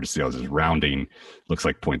obviously, it's hard to see. This is rounding, looks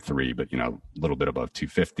like 0.3, but, you know, a little bit above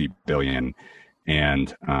 250 billion.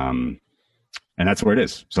 And that's where it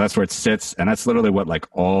is. So that's where it sits. And that's literally what like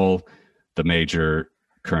all the major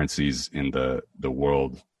currencies in the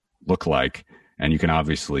world look like. And you can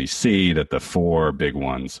obviously see that the four big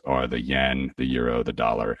ones are the yen, the euro, the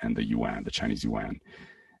dollar, and the yuan, the Chinese yuan.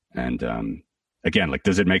 And again, like,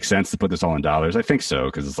 does it make sense to put this all in dollars? I think so,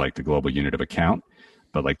 because it's like the global unit of account.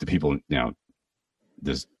 But like the people, you know,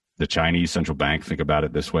 does the Chinese central bank think about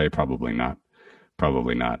it this way? Probably not.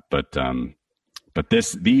 Probably not. But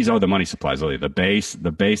these are the money supplies. Really, the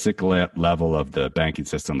basic level of the banking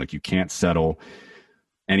system. Like you can't settle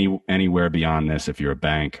anywhere beyond this if you're a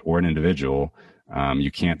bank or an individual.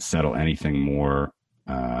 You can't settle anything more.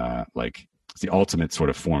 Like it's the ultimate sort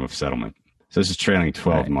of form of settlement. So this is trailing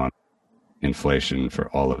 12-month inflation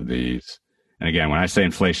for all of these. And again, when I say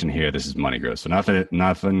inflation here, this is money growth. So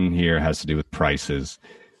nothing here has to do with prices.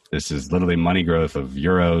 This is literally money growth of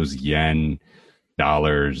euros, yen,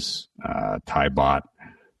 dollars, Thai baht.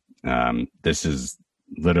 This is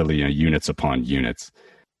literally, you know, units upon units.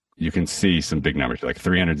 You can see some big numbers, like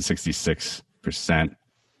 366%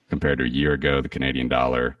 compared to a year ago, the Canadian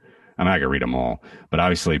dollar. I'm not going to read them all, but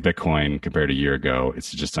obviously Bitcoin compared to a year ago,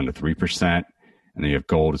 it's just under 3%. And then you have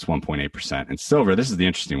gold, it's 1.8%. And silver, this is the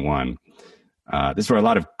interesting one. This is where a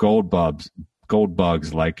lot of gold bugs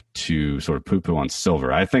like to sort of poo-poo on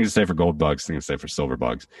silver. I think it's safe for gold bugs, I think it's safe for silver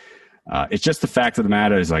bugs. It's just the fact of the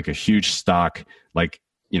matter is like a huge stock, like,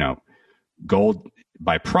 you know, gold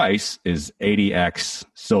by price is 80x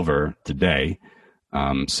silver today.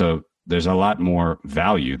 So there's a lot more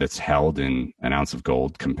value that's held in an ounce of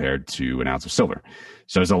gold compared to an ounce of silver.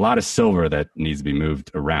 So there's a lot of silver that needs to be moved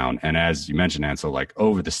around. And as you mentioned, Ansel, like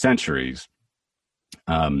over the centuries,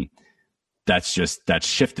 that's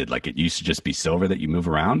shifted. Like it used to just be silver that you move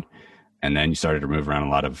around. And then you started to move around a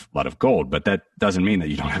lot of gold, but that doesn't mean that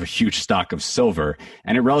you don't have a huge stock of silver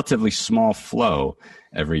and a relatively small flow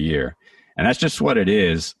every year. And that's just what it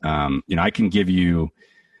is. You know, I can give you,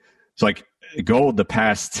 so like gold, the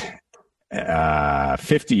past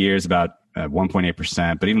 50 years, about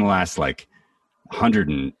 1.8%, but even the last like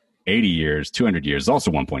 180 years, 200 years,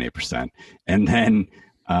 also 1.8%. And then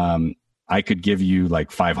I could give you like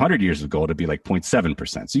 500 years of gold, it'd be like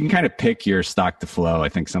 0.7%. So you can kind of pick your stock to flow. I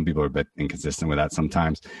think some people are a bit inconsistent with that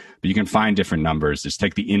sometimes, but you can find different numbers. Just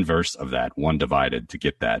take the inverse of that, 1 divided, to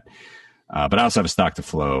get that. But I also have a stock to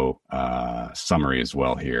flow summary as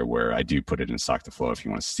well here, where I do put it in stock to flow if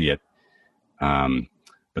you want to see it.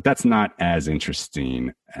 But that's not as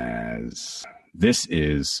interesting as this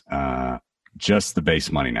is. Just the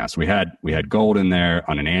base money now. So we had gold in there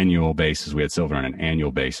on an annual basis. We had silver on an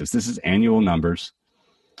annual basis. This is annual numbers.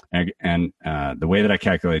 And the way that I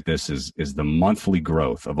calculate this is the monthly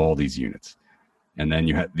growth of all these units. And then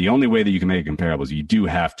you have the only way that you can make it comparable is you do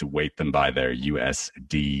have to weight them by their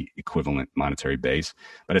USD equivalent monetary base.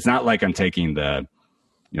 But it's not like I'm taking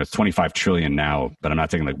it's 25 trillion now, but I'm not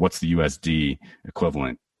taking like what's the USD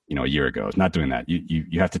equivalent, a year ago. It's not doing that.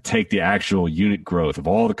 You have to take the actual unit growth of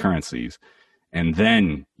all the currencies, and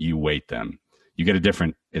then you weight them. You get a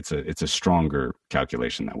different. It's a stronger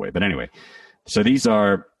calculation that way. But anyway, so these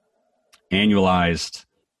are annualized,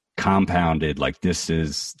 compounded. Like this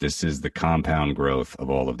is the compound growth of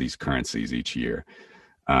all of these currencies each year.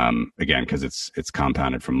 Again, because it's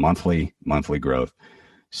compounded from monthly growth.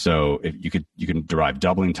 So if you can derive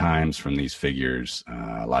doubling times from these figures,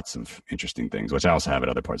 lots of interesting things, which I also have at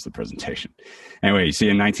other parts of the presentation. Anyway, you see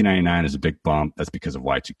in 1999 there's a big bump. That's because of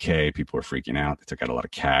Y2K. People were freaking out. They took out a lot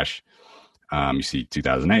of cash. You see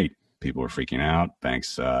 2008, people were freaking out.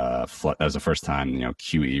 Banks, that was the first time,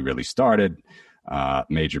 QE really started.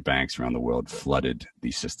 Major banks around the world flooded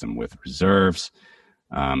the system with reserves.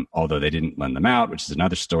 Although they didn't lend them out, which is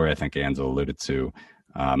another story I think Ansel alluded to.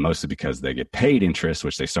 mostly because they get paid interest,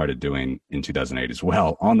 which they started doing in 2008 as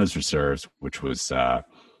well on those reserves, which was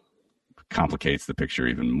complicates the picture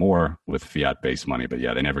even more with fiat-based money. But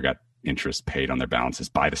yeah, they never got interest paid on their balances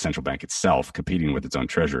by the central bank itself, competing with its own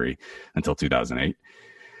treasury until 2008.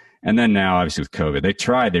 And then now, obviously, with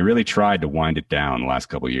COVID, they really tried to wind it down the last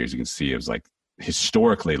couple of years. You can see it was like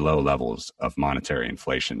historically low levels of monetary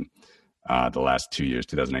inflation the last 2 years,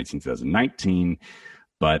 2018, 2019.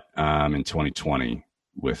 But in 2020,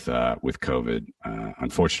 with COVID,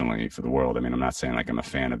 unfortunately for the world, I mean, I'm not saying like I'm a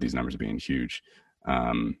fan of these numbers being huge.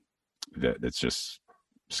 That's just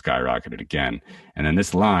skyrocketed again. And then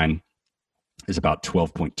this line is about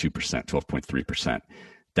 12.2%, 12.3%.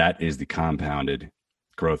 That is the compounded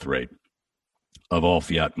growth rate of all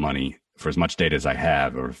fiat money for as much data as I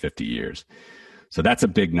have over 50 years. So that's a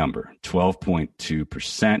big number.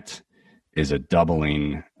 12.2% is a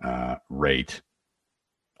doubling rate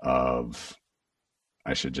of,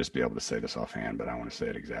 I should just be able to say this offhand, but I want to say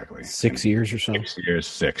it exactly. 6 years or so? 6 years,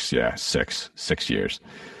 six years.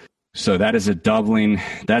 So that is a doubling.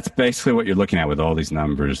 That's basically what you're looking at with all these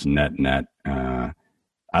numbers, net.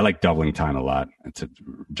 I like doubling time a lot to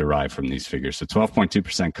derive from these figures. So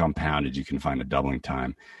 12.2% compounded, you can find a doubling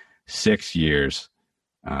time. 6 years,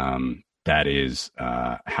 that is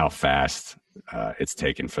how fast it's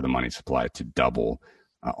taken for the money supply to double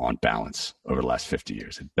on balance over the last 50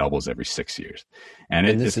 years. It doubles every 6 years. And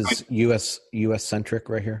this is US centric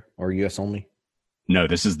right here, or US only? No,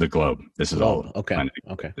 this is the globe. This is all. Okay.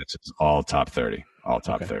 This is all top 30. All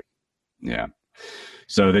top 30. Yeah.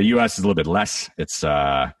 So the U.S. is a little bit less. It's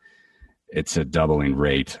a doubling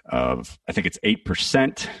rate of, I think it's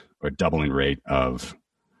 8%, or doubling rate of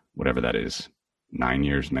whatever that is, 9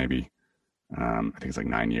 years maybe. I think it's like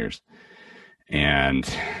 9 years. And,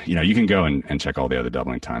 you can go and check all the other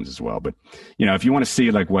doubling times as well. But, if you want to see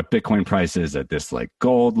like what Bitcoin price is at this like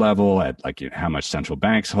gold level, at like how much central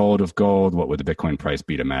banks hold of gold, what would the Bitcoin price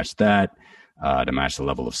be to match that, to match the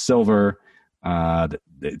level of silver?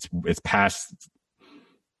 It's past.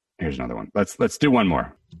 Here's another one. Let's do one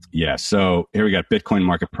more. Yeah. So here we got Bitcoin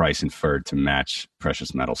market price inferred to match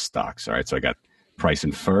precious metal stocks. All right. So I got price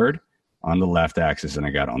inferred on the left axis, and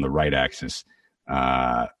I got on the right axis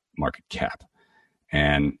market cap.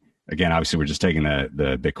 And again, obviously, we're just taking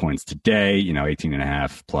the Bitcoins today,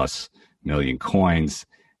 18.5 plus million coins,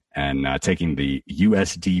 and taking the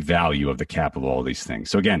USD value of the cap of all these things.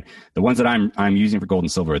 So again, the ones that I'm using for gold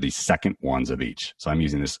and silver are the second ones of each. So I'm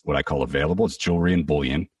using this, what I call available. It's jewelry and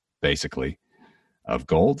bullion, basically, of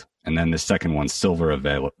gold. And then the second one, silver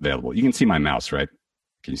available. You can see my mouse, right?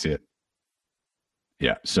 Can you see it?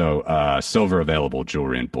 Yeah. So silver available,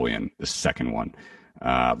 jewelry and bullion, the second one.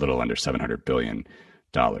 A little under $700 billion.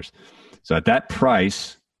 So at that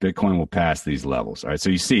price, Bitcoin will pass these levels. All right. So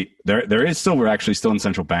you see there is silver actually still in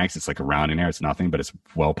central banks. It's like around in here. It's nothing, but it's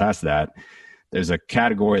well past that. There's a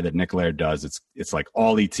category that Nick Laird does. It's like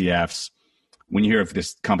all ETFs. When you hear of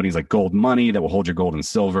this companies like Gold Money that will hold your gold and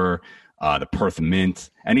silver, the Perth Mint,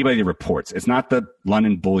 anybody that reports. It's not the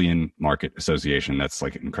London Bullion Market Association that's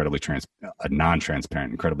like incredibly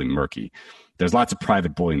non-transparent, incredibly murky. There's lots of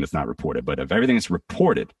private bullion that's not reported, but of everything that's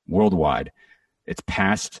reported worldwide, it's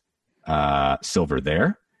past silver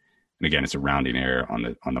there. And again, it's a rounding error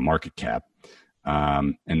on the market cap.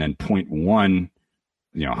 And then 0.1,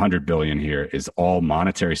 100 billion here is all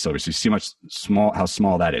monetary silver. So you see how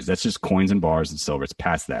small that is. That's just coins and bars and silver. It's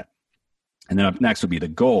past that. And then up next would be the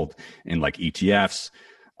gold in like ETFs,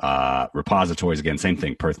 repositories. Again, same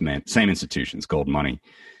thing, Perth Mint, same institutions, gold money.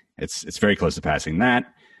 It's very close to passing that.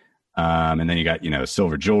 And then you got,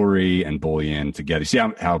 silver jewelry and bullion together. You see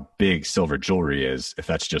how big silver jewelry is if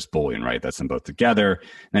that's just bullion, right? That's them both together.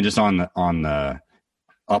 And then just on the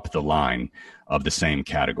up the line of the same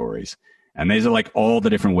categories. And these are like all the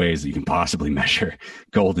different ways that you can possibly measure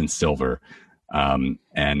gold and silver. And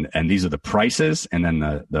these are the prices and then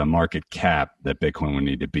the market cap that Bitcoin would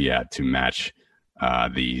need to be at to match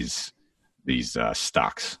these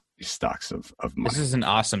stocks. Stocks of money. This is an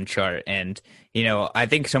awesome chart, and I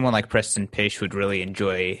think someone like Preston Pysh would really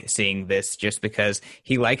enjoy seeing this, just because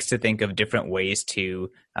he likes to think of different ways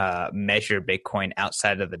to measure Bitcoin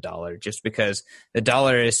outside of the dollar, just because the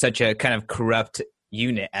dollar is such a kind of corrupt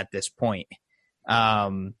unit at this point.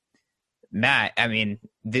 Matt, I mean,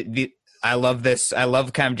 I love this. I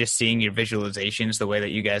love kind of just seeing your visualizations, the way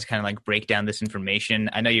that you guys kind of like break down this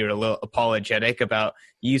information. I know you're a little apologetic about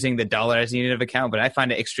using the dollar as a unit of account, but I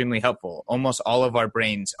find it extremely helpful. Almost all of our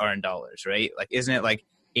brains are in dollars, right? Like, isn't it like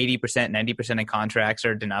 80%, 90% of contracts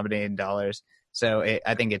are denominated in dollars? So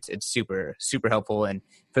I think it's super, super helpful. And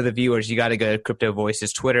for the viewers, you got to go to Crypto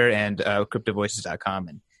Voices Twitter and cryptovoices.com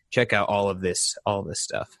and check out all of this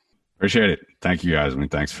stuff. Appreciate it. Thank you guys. I mean,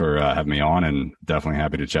 thanks for having me on, and definitely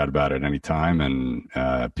happy to chat about it anytime.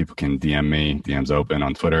 And people can DM me, DM's open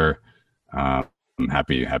on Twitter. I'm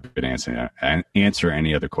happy to answer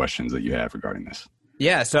any other questions that you have regarding this.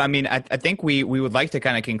 Yeah. So, I mean, I think we would like to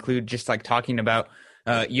kind of conclude just like talking about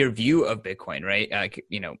your view of Bitcoin, right? Like,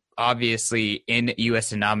 obviously in US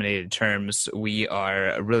denominated terms, we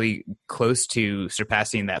are really close to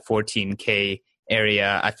surpassing that 14K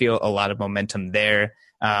area. I feel a lot of momentum there.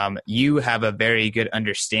 You have a very good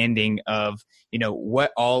understanding of,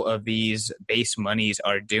 what all of these base monies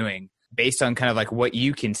are doing based on kind of like what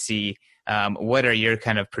you can see. What are your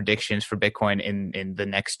kind of predictions for Bitcoin in the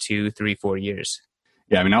next 2, 3, 4 years?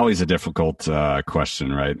 Yeah, I mean, always a difficult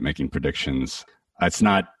question, right? Making predictions. It's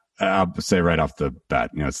not, I'll say right off the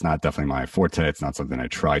bat, it's not definitely my forte. It's not something I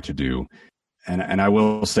try to do. And I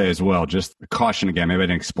will say as well, just caution again, maybe I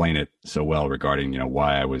didn't explain it so well regarding,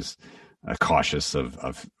 why I was cautious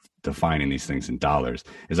of defining these things in dollars,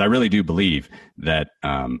 is I really do believe that,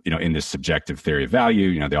 in this subjective theory of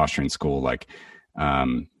value, the Austrian school, like,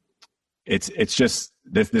 it's just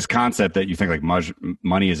this concept that you think like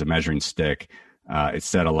money is a measuring stick. It's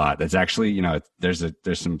said a lot. That's actually, there's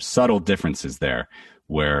some subtle differences there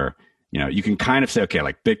where, you can kind of say, okay,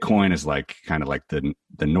 like Bitcoin is like kind of like the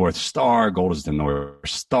North Star, gold is the North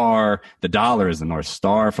Star, the dollar is the North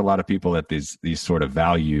Star for a lot of people at these sort of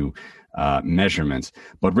value measurements.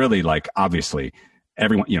 But really, like, obviously,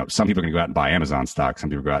 everyone, some people are going to go out and buy Amazon stock. Some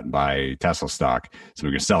people go out and buy Tesla stock. Some people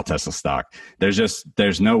are going to sell Tesla stock.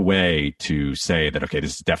 There's no way to say that, okay,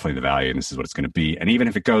 this is definitely the value and this is what it's going to be. And even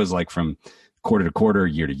if it goes like from quarter to quarter,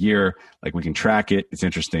 year to year, like we can track it. It's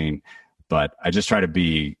interesting, but I just try to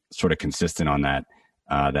be sort of consistent on that,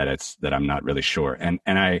 that I'm not really sure. And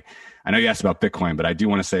I know you asked about Bitcoin, but I do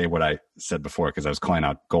want to say what I said before, because I was calling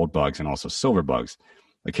out gold bugs and also silver bugs.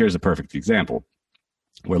 Like, here's a perfect example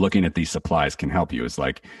where looking at these supplies can help you. Is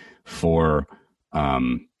like for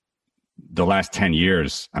the last 10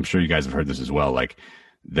 years, I'm sure you guys have heard this as well, like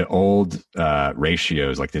the old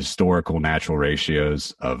ratios, like the historical natural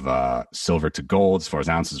ratios of silver to gold, as far as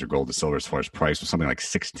ounces, or gold to silver as far as price, was something like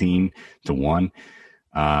 16 to 1.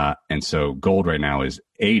 And so gold right now is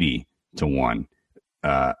 80 to 1,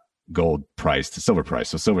 gold price to silver price.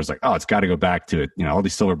 So silver's like, oh, it's got to go back to it. All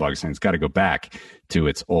these silver bugs saying it's got to go back to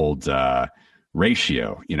its old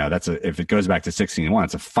ratio. If it goes back to 16 to 1,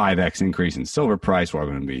 it's a 5x increase in silver price. We're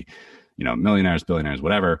going to be, millionaires, billionaires,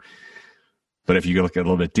 whatever. But if you look a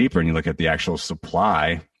little bit deeper and you look at the actual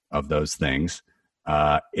supply of those things,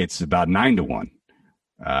 it's about 9 to 1.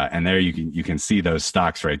 And there you can see those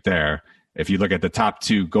stocks right there. If you look at the top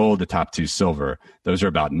 2 gold, the top 2 silver, those are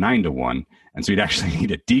about 9 to 1. And so you'd actually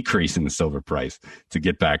need a decrease in the silver price to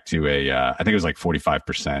get back to I think it was like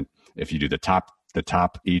 45%. If you do the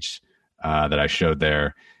top each that I showed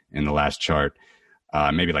there in the last chart,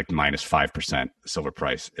 maybe like minus 5% silver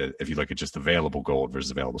price if you look at just available gold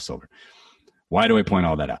versus available silver. Why do I point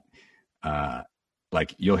all that out?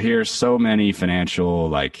 Like, you'll hear so many financial,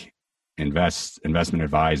 like, investment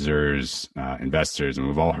advisors, investors, and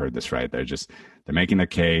we've all heard this, right? They're making the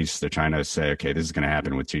case. They're trying to say, okay, this is going to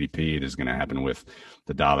happen with GDP. This is going to happen with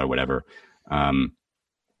the dollar, whatever.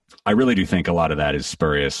 I really do think a lot of that is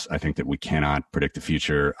spurious. I think that we cannot predict the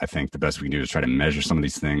future. I think the best we can do is try to measure some of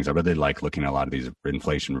these things. I really like looking at a lot of these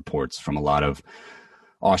inflation reports from a lot of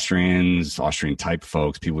Austrian type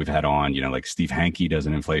folks, people we've had on, like Steve Hanke does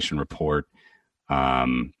an inflation report.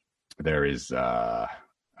 There is the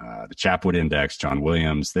Chapwood Index, John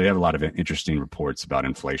Williams. They have a lot of interesting reports about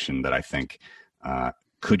inflation that I think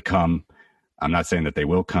could come. I'm not saying that they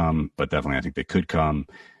will come, but definitely I think they could come.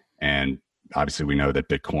 And obviously we know that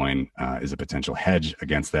Bitcoin is a potential hedge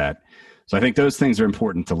against that. So I think those things are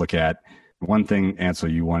important to look at. One thing,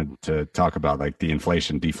 Ansel, you wanted to talk about, like the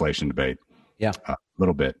inflation deflation debate. Yeah, a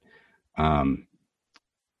little bit.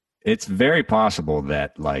 It's very possible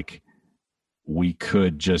that, like, we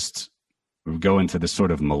could just go into this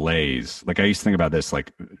sort of malaise. Like, I used to think about this,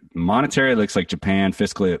 like, monetary looks like Japan,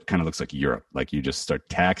 fiscally it kind of looks like Europe. Like, you just start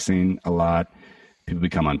taxing a lot, people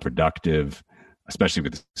become unproductive, especially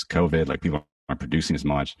with this COVID. Like, people aren't producing as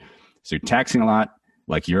much, so you're taxing a lot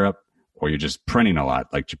like Europe, or you're just printing a lot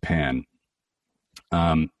like Japan.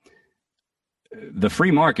 The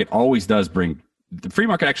free market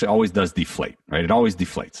actually always does deflate, right? It always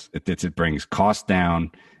deflates. It brings costs down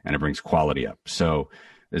and it brings quality up. So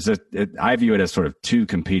I view it as sort of two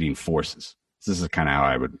competing forces. So this is kind of how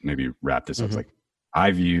I would maybe wrap this up. It's like,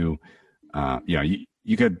 I view,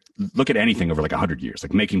 you could look at anything over like 100 years,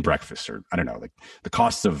 like making breakfast, or I don't know, like the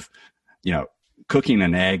costs of, cooking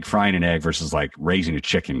an egg, frying an egg versus like raising a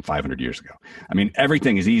chicken 500 years ago. I mean,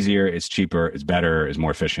 everything is easier, it's cheaper, it's better, it's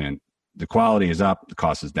more efficient. The quality is up, the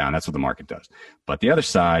cost is down. That's what the market does. But the other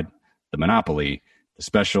side, the monopoly, the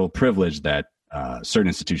special privilege that certain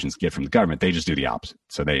institutions get from the government, they just do the opposite.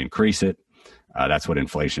 So they increase it. That's what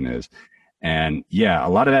inflation is. And yeah, a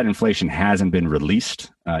lot of that inflation hasn't been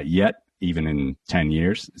released yet, even in 10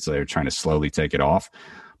 years. So they're trying to slowly take it off.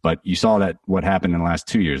 But you saw that what happened in the last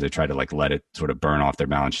 2 years, they tried to like let it sort of burn off their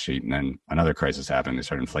balance sheet. And then another crisis happened. They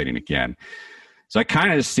started inflating again. So I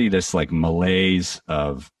kind of see this like malaise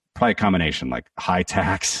of probably a combination, like high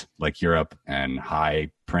tax like Europe and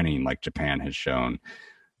high printing like Japan has shown.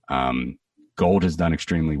 Gold has done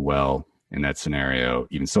extremely well in that scenario.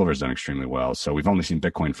 Even silver has done extremely well. So we've only seen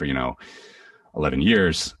Bitcoin for, 11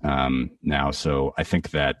 years now. So I think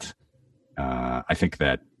that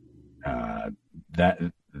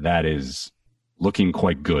that is looking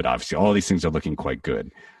quite good. Obviously, all these things are looking quite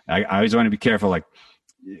good. I always want to be careful. Like,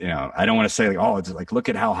 I don't want to say like, oh, it's like, look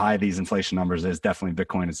at how high these inflation numbers is. Definitely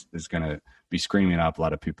Bitcoin is going to be screaming up. A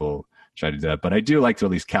lot of people try to do that, but I do like to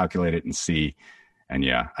at least calculate it and see. And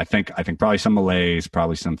yeah, I think probably some malaise,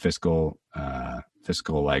 probably some fiscal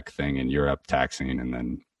like thing in Europe, taxing, and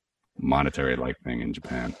then monetary like thing in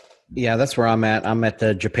Japan. Yeah, that's where I'm at. I'm at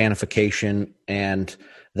the Japanification, and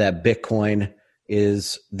that Bitcoin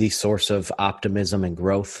is the source of optimism and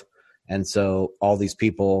growth. And so all these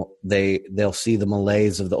people, they'll see the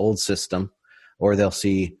malaise of the old system, or they'll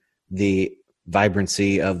see the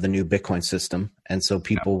vibrancy of the new Bitcoin system. And so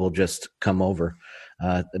people will just come over.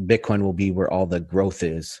 Bitcoin will be where all the growth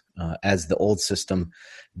is, as the old system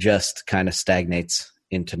just kind of stagnates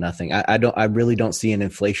into nothing. I really don't see an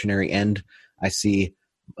inflationary end. I see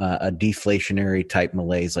a deflationary type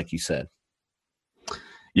malaise, like you said.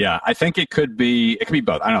 Yeah, I think it could be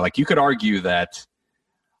both. I don't know, like you could argue that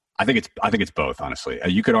I think it's both, honestly.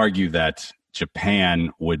 You could argue that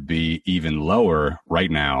Japan would be even lower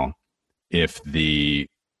right now if the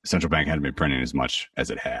central bank hadn't been printing as much as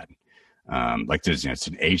it had. Like there's, it's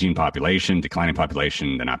an aging population, declining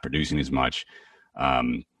population. They're not producing as much.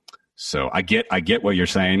 So I get what you're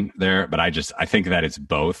saying there, but I think that it's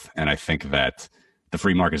both. And I think that the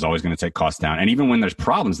free market is always going to take costs down. And even when there's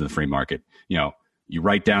problems in the free market, you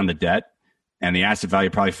write down the debt and the asset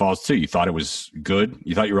value probably falls too. You thought it was good.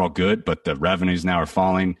 You thought you were all good, but the revenues now are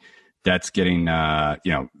falling. That's getting, if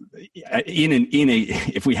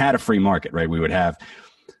we had a free market, right, we would have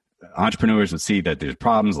entrepreneurs would see that there's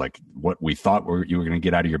problems like what we thought you were going to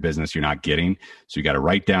get out of your business, you're not getting. So you got to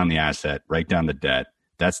write down the asset, write down the debt.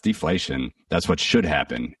 That's deflation. That's what should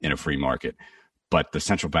happen in a free market. But the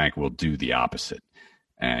central bank will do the opposite.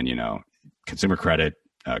 And, consumer credit,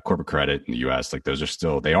 corporate credit in the U.S., like those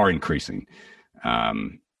they are increasing.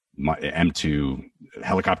 M2,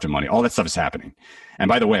 helicopter money, all that stuff is happening. And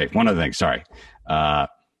by the way, one other thing, sorry.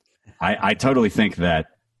 I totally think that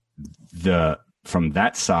from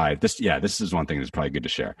that side, this is one thing that's probably good to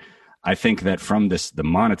share. I think that from the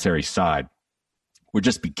monetary side, we're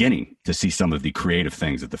just beginning to see some of the creative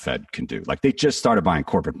things that the Fed can do. Like they just started buying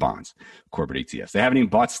corporate bonds, corporate ETFs. They haven't even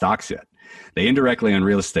bought stocks yet. They indirectly own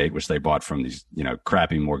real estate, which they bought from these,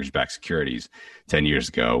 crappy mortgage-backed securities 10 years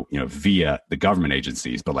ago, via the government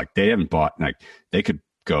agencies. But like they haven't bought, like they could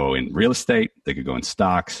go in real estate, they could go in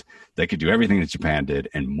stocks, they could do everything that Japan did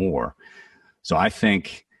and more. So I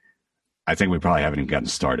think we probably haven't even gotten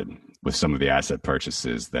started with some of the asset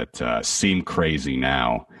purchases that seem crazy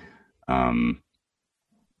now.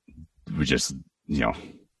 We just,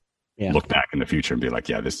 look back in the future and be like,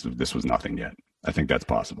 yeah, this was nothing yet. I think that's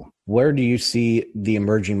possible. Where do you see the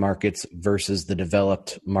emerging markets versus the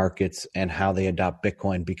developed markets and how they adopt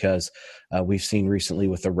Bitcoin? Because we've seen recently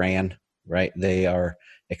with Iran, right? They are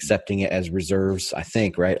accepting it as reserves, I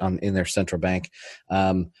think, right, in their central bank.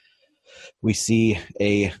 We see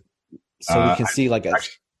we can see like a.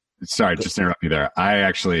 Sorry, just to interrupt you there.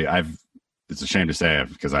 It's a shame to say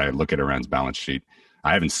because I look at Iran's balance sheet.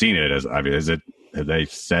 I haven't seen it have they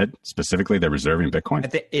said specifically they're reserving Bitcoin? I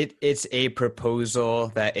think it's a proposal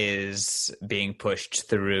that is being pushed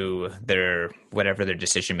through their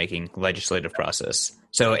decision-making legislative process.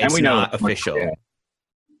 So it's not official.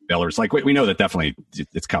 Belarus, like we know that definitely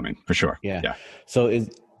it's coming for sure. Yeah. So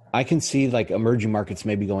I can see like emerging markets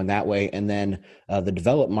maybe going that way, and then the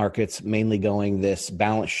developed markets mainly going this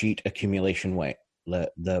balance sheet accumulation way,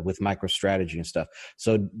 with MicroStrategy and stuff.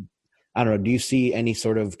 So I don't know. Do you see any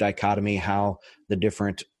sort of dichotomy how the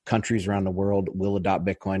different countries around the world will adopt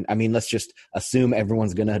Bitcoin? I mean, let's just assume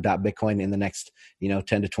everyone's going to adopt Bitcoin in the next, 10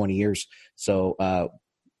 to 20 years. So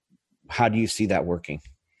how do you see that working?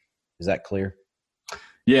 Is that clear?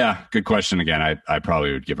 Yeah, good question. Again, I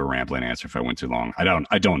probably would give a rambling answer if I went too long. I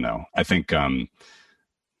don't know. I think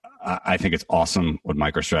it's awesome what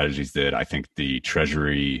MicroStrategy's did. I think the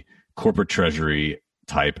corporate treasury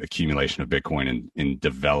type accumulation of Bitcoin in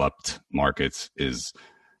developed markets is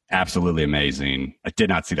absolutely amazing. I did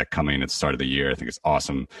not see that coming at the start of the year. I think it's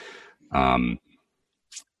awesome. I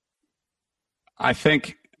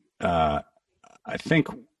think it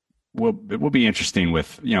will be interesting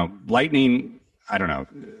with, Lightning. I don't know,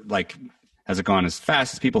 like, has it gone as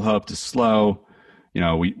fast as people hoped, as slow?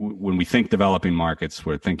 When we think developing markets,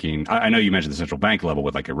 we're thinking, I know you mentioned the central bank level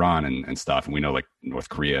with like Iran and stuff, and we know like North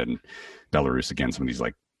Korea and Belarus, again, some of these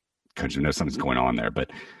like countries, we know something's going on there. But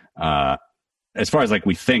as far as like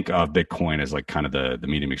we think of Bitcoin as like kind of the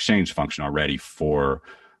medium exchange function already for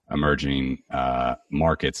emerging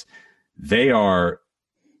markets, they are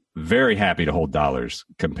very happy to hold dollars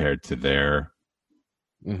compared to their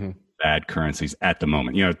bad currencies at the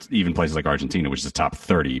moment. Even places like Argentina, which is the top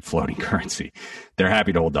 30 floating currency, they're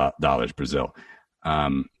happy to hold dollars. Brazil,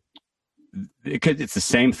 it's the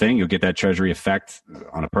same thing. You'll get that treasury effect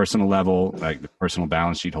on a personal level, like the personal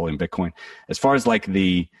balance sheet holding Bitcoin. As far as like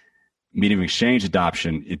the medium exchange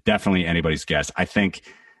adoption, it definitely anybody's guess. I think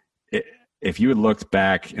if you had looked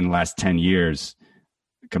back in the last 10 years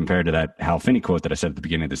compared to that Hal Finney quote that I said at the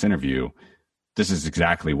beginning of this interview, this is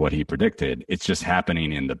exactly what he predicted. It's just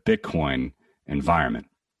happening in the Bitcoin environment,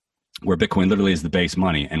 where Bitcoin literally is the base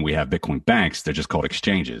money, and we have Bitcoin banks. They're just called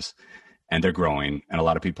exchanges, and they're growing, and a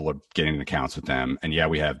lot of people are getting accounts with them. And yeah,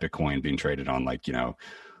 we have Bitcoin being traded on like,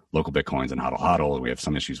 local Bitcoins and HODL HODL. We have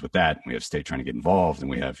some issues with that. We have state trying to get involved, and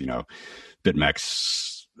we have,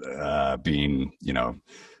 BitMEX being,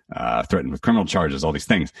 threatened with criminal charges, all these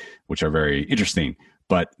things, which are very interesting.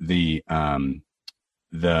 But the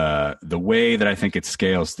way that I think it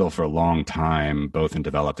scales still for a long time, both in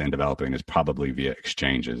developed and developing, is probably via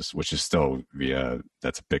exchanges, which is still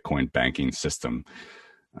that's a Bitcoin banking system.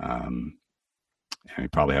 And we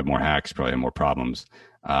probably have more hacks, probably have more problems,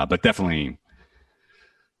 but definitely,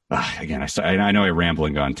 again, I know I ramble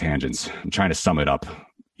and go on tangents. I'm trying to sum it up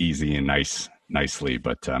easy and nicely,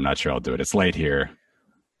 but I'm not sure I'll do it. It's late here.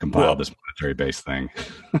 Compile this monetary base thing.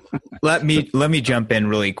 Let me jump in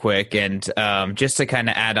really quick, and just to kind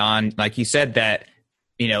of add on, like you said that,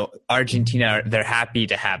 Argentina, they're happy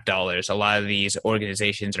to have dollars. A lot of these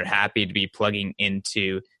organizations are happy to be plugging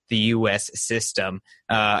into the U.S. system.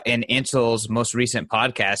 In Ansel's most recent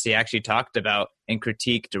podcast, he actually talked about and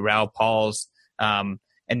critiqued Raoul Paul's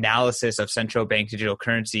analysis of central bank digital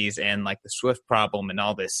currencies and like the SWIFT problem and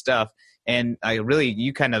all this stuff. And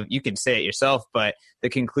you can say it yourself, but the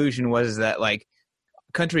conclusion was that like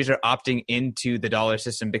countries are opting into the dollar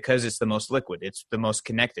system because it's the most liquid, it's the most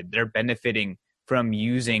connected. They're benefiting from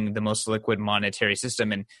using the most liquid monetary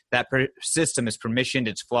system, and that system is permissioned.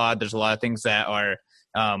 It's flawed. There's a lot of things that are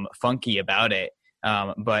funky about it,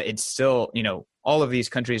 but it's still, all of these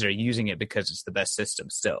countries are using it because it's the best system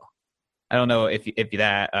still. I don't know if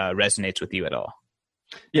that resonates with you at all.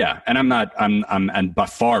 Yeah, and I'm but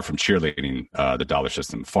far from cheerleading the dollar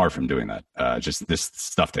system. Far from doing that. Just this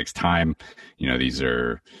stuff takes time. These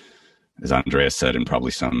are, as Andreas said, in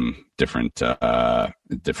probably some different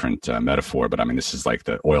metaphor. But I mean, this is like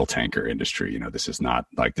the oil tanker industry. This is not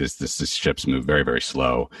like this. This ships move very, very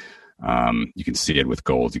slow. You can see it with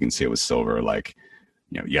gold. You can see it with silver. Like,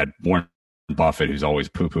 you had Warren Buffett, who's always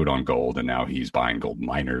poo-pooed on gold, and now he's buying gold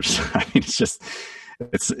miners. I mean,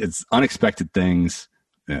 it's unexpected things.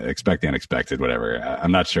 Expect the unexpected, whatever.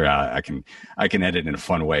 I'm not sure how I can edit in a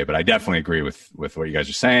fun way, but I definitely agree with what you guys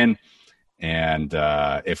are saying. And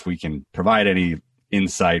if we can provide any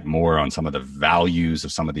insight more on some of the values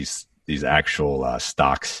of some of these actual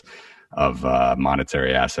stocks of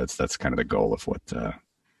monetary assets, that's kind of the goal of what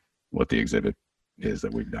the exhibit is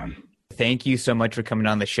that we've done. Thank you so much for coming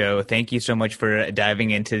on the show. Thank you so much for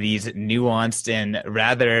diving into these nuanced and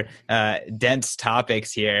rather dense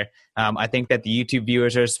topics here. I think that the YouTube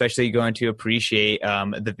viewers are especially going to appreciate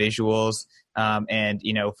the visuals. And,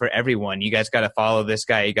 for everyone, you guys got to follow this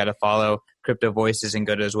guy. You got to follow Crypto Voices and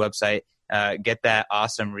go to his website. Get that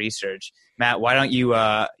awesome research. Matt, why don't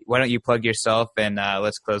you plug yourself, and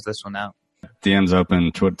let's close this one out. DM's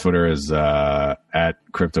open. Twitter is at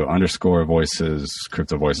crypto_voices,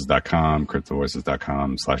 cryptovoices.com,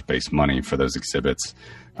 cryptovoices.com/base money for those exhibits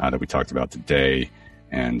that we talked about today.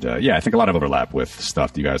 And I think a lot of overlap with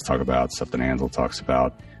stuff that you guys talk about, stuff that Ansel talks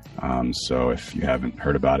about. So if you haven't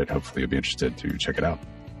heard about it, hopefully you'll be interested to check it out.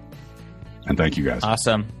 And thank you guys.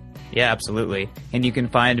 Awesome. Yeah, absolutely. And you can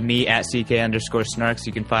find me at CK_Snarks.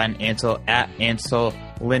 You can find Ansel at Ansel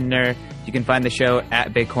Lindner. You can find the show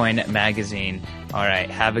at Bitcoin Magazine. All right.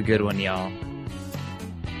 Have a good one, y'all.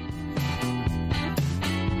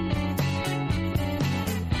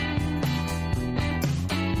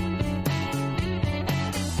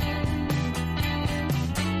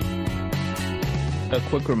 A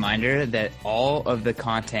quick reminder that all of the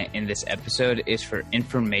content in this episode is for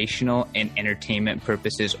informational and entertainment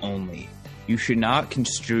purposes only. You should not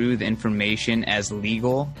construe the information as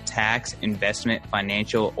legal, tax, investment,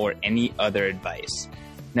 financial, or any other advice.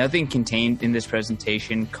 Nothing contained in this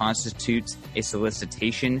presentation constitutes a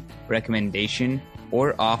solicitation, recommendation,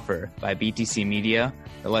 or offer by BTC Media,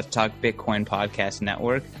 the Let's Talk Bitcoin Podcast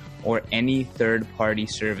Network, or any third-party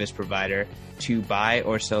service provider to buy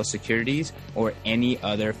or sell securities or any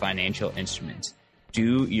other financial instruments.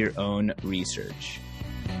 Do your own research.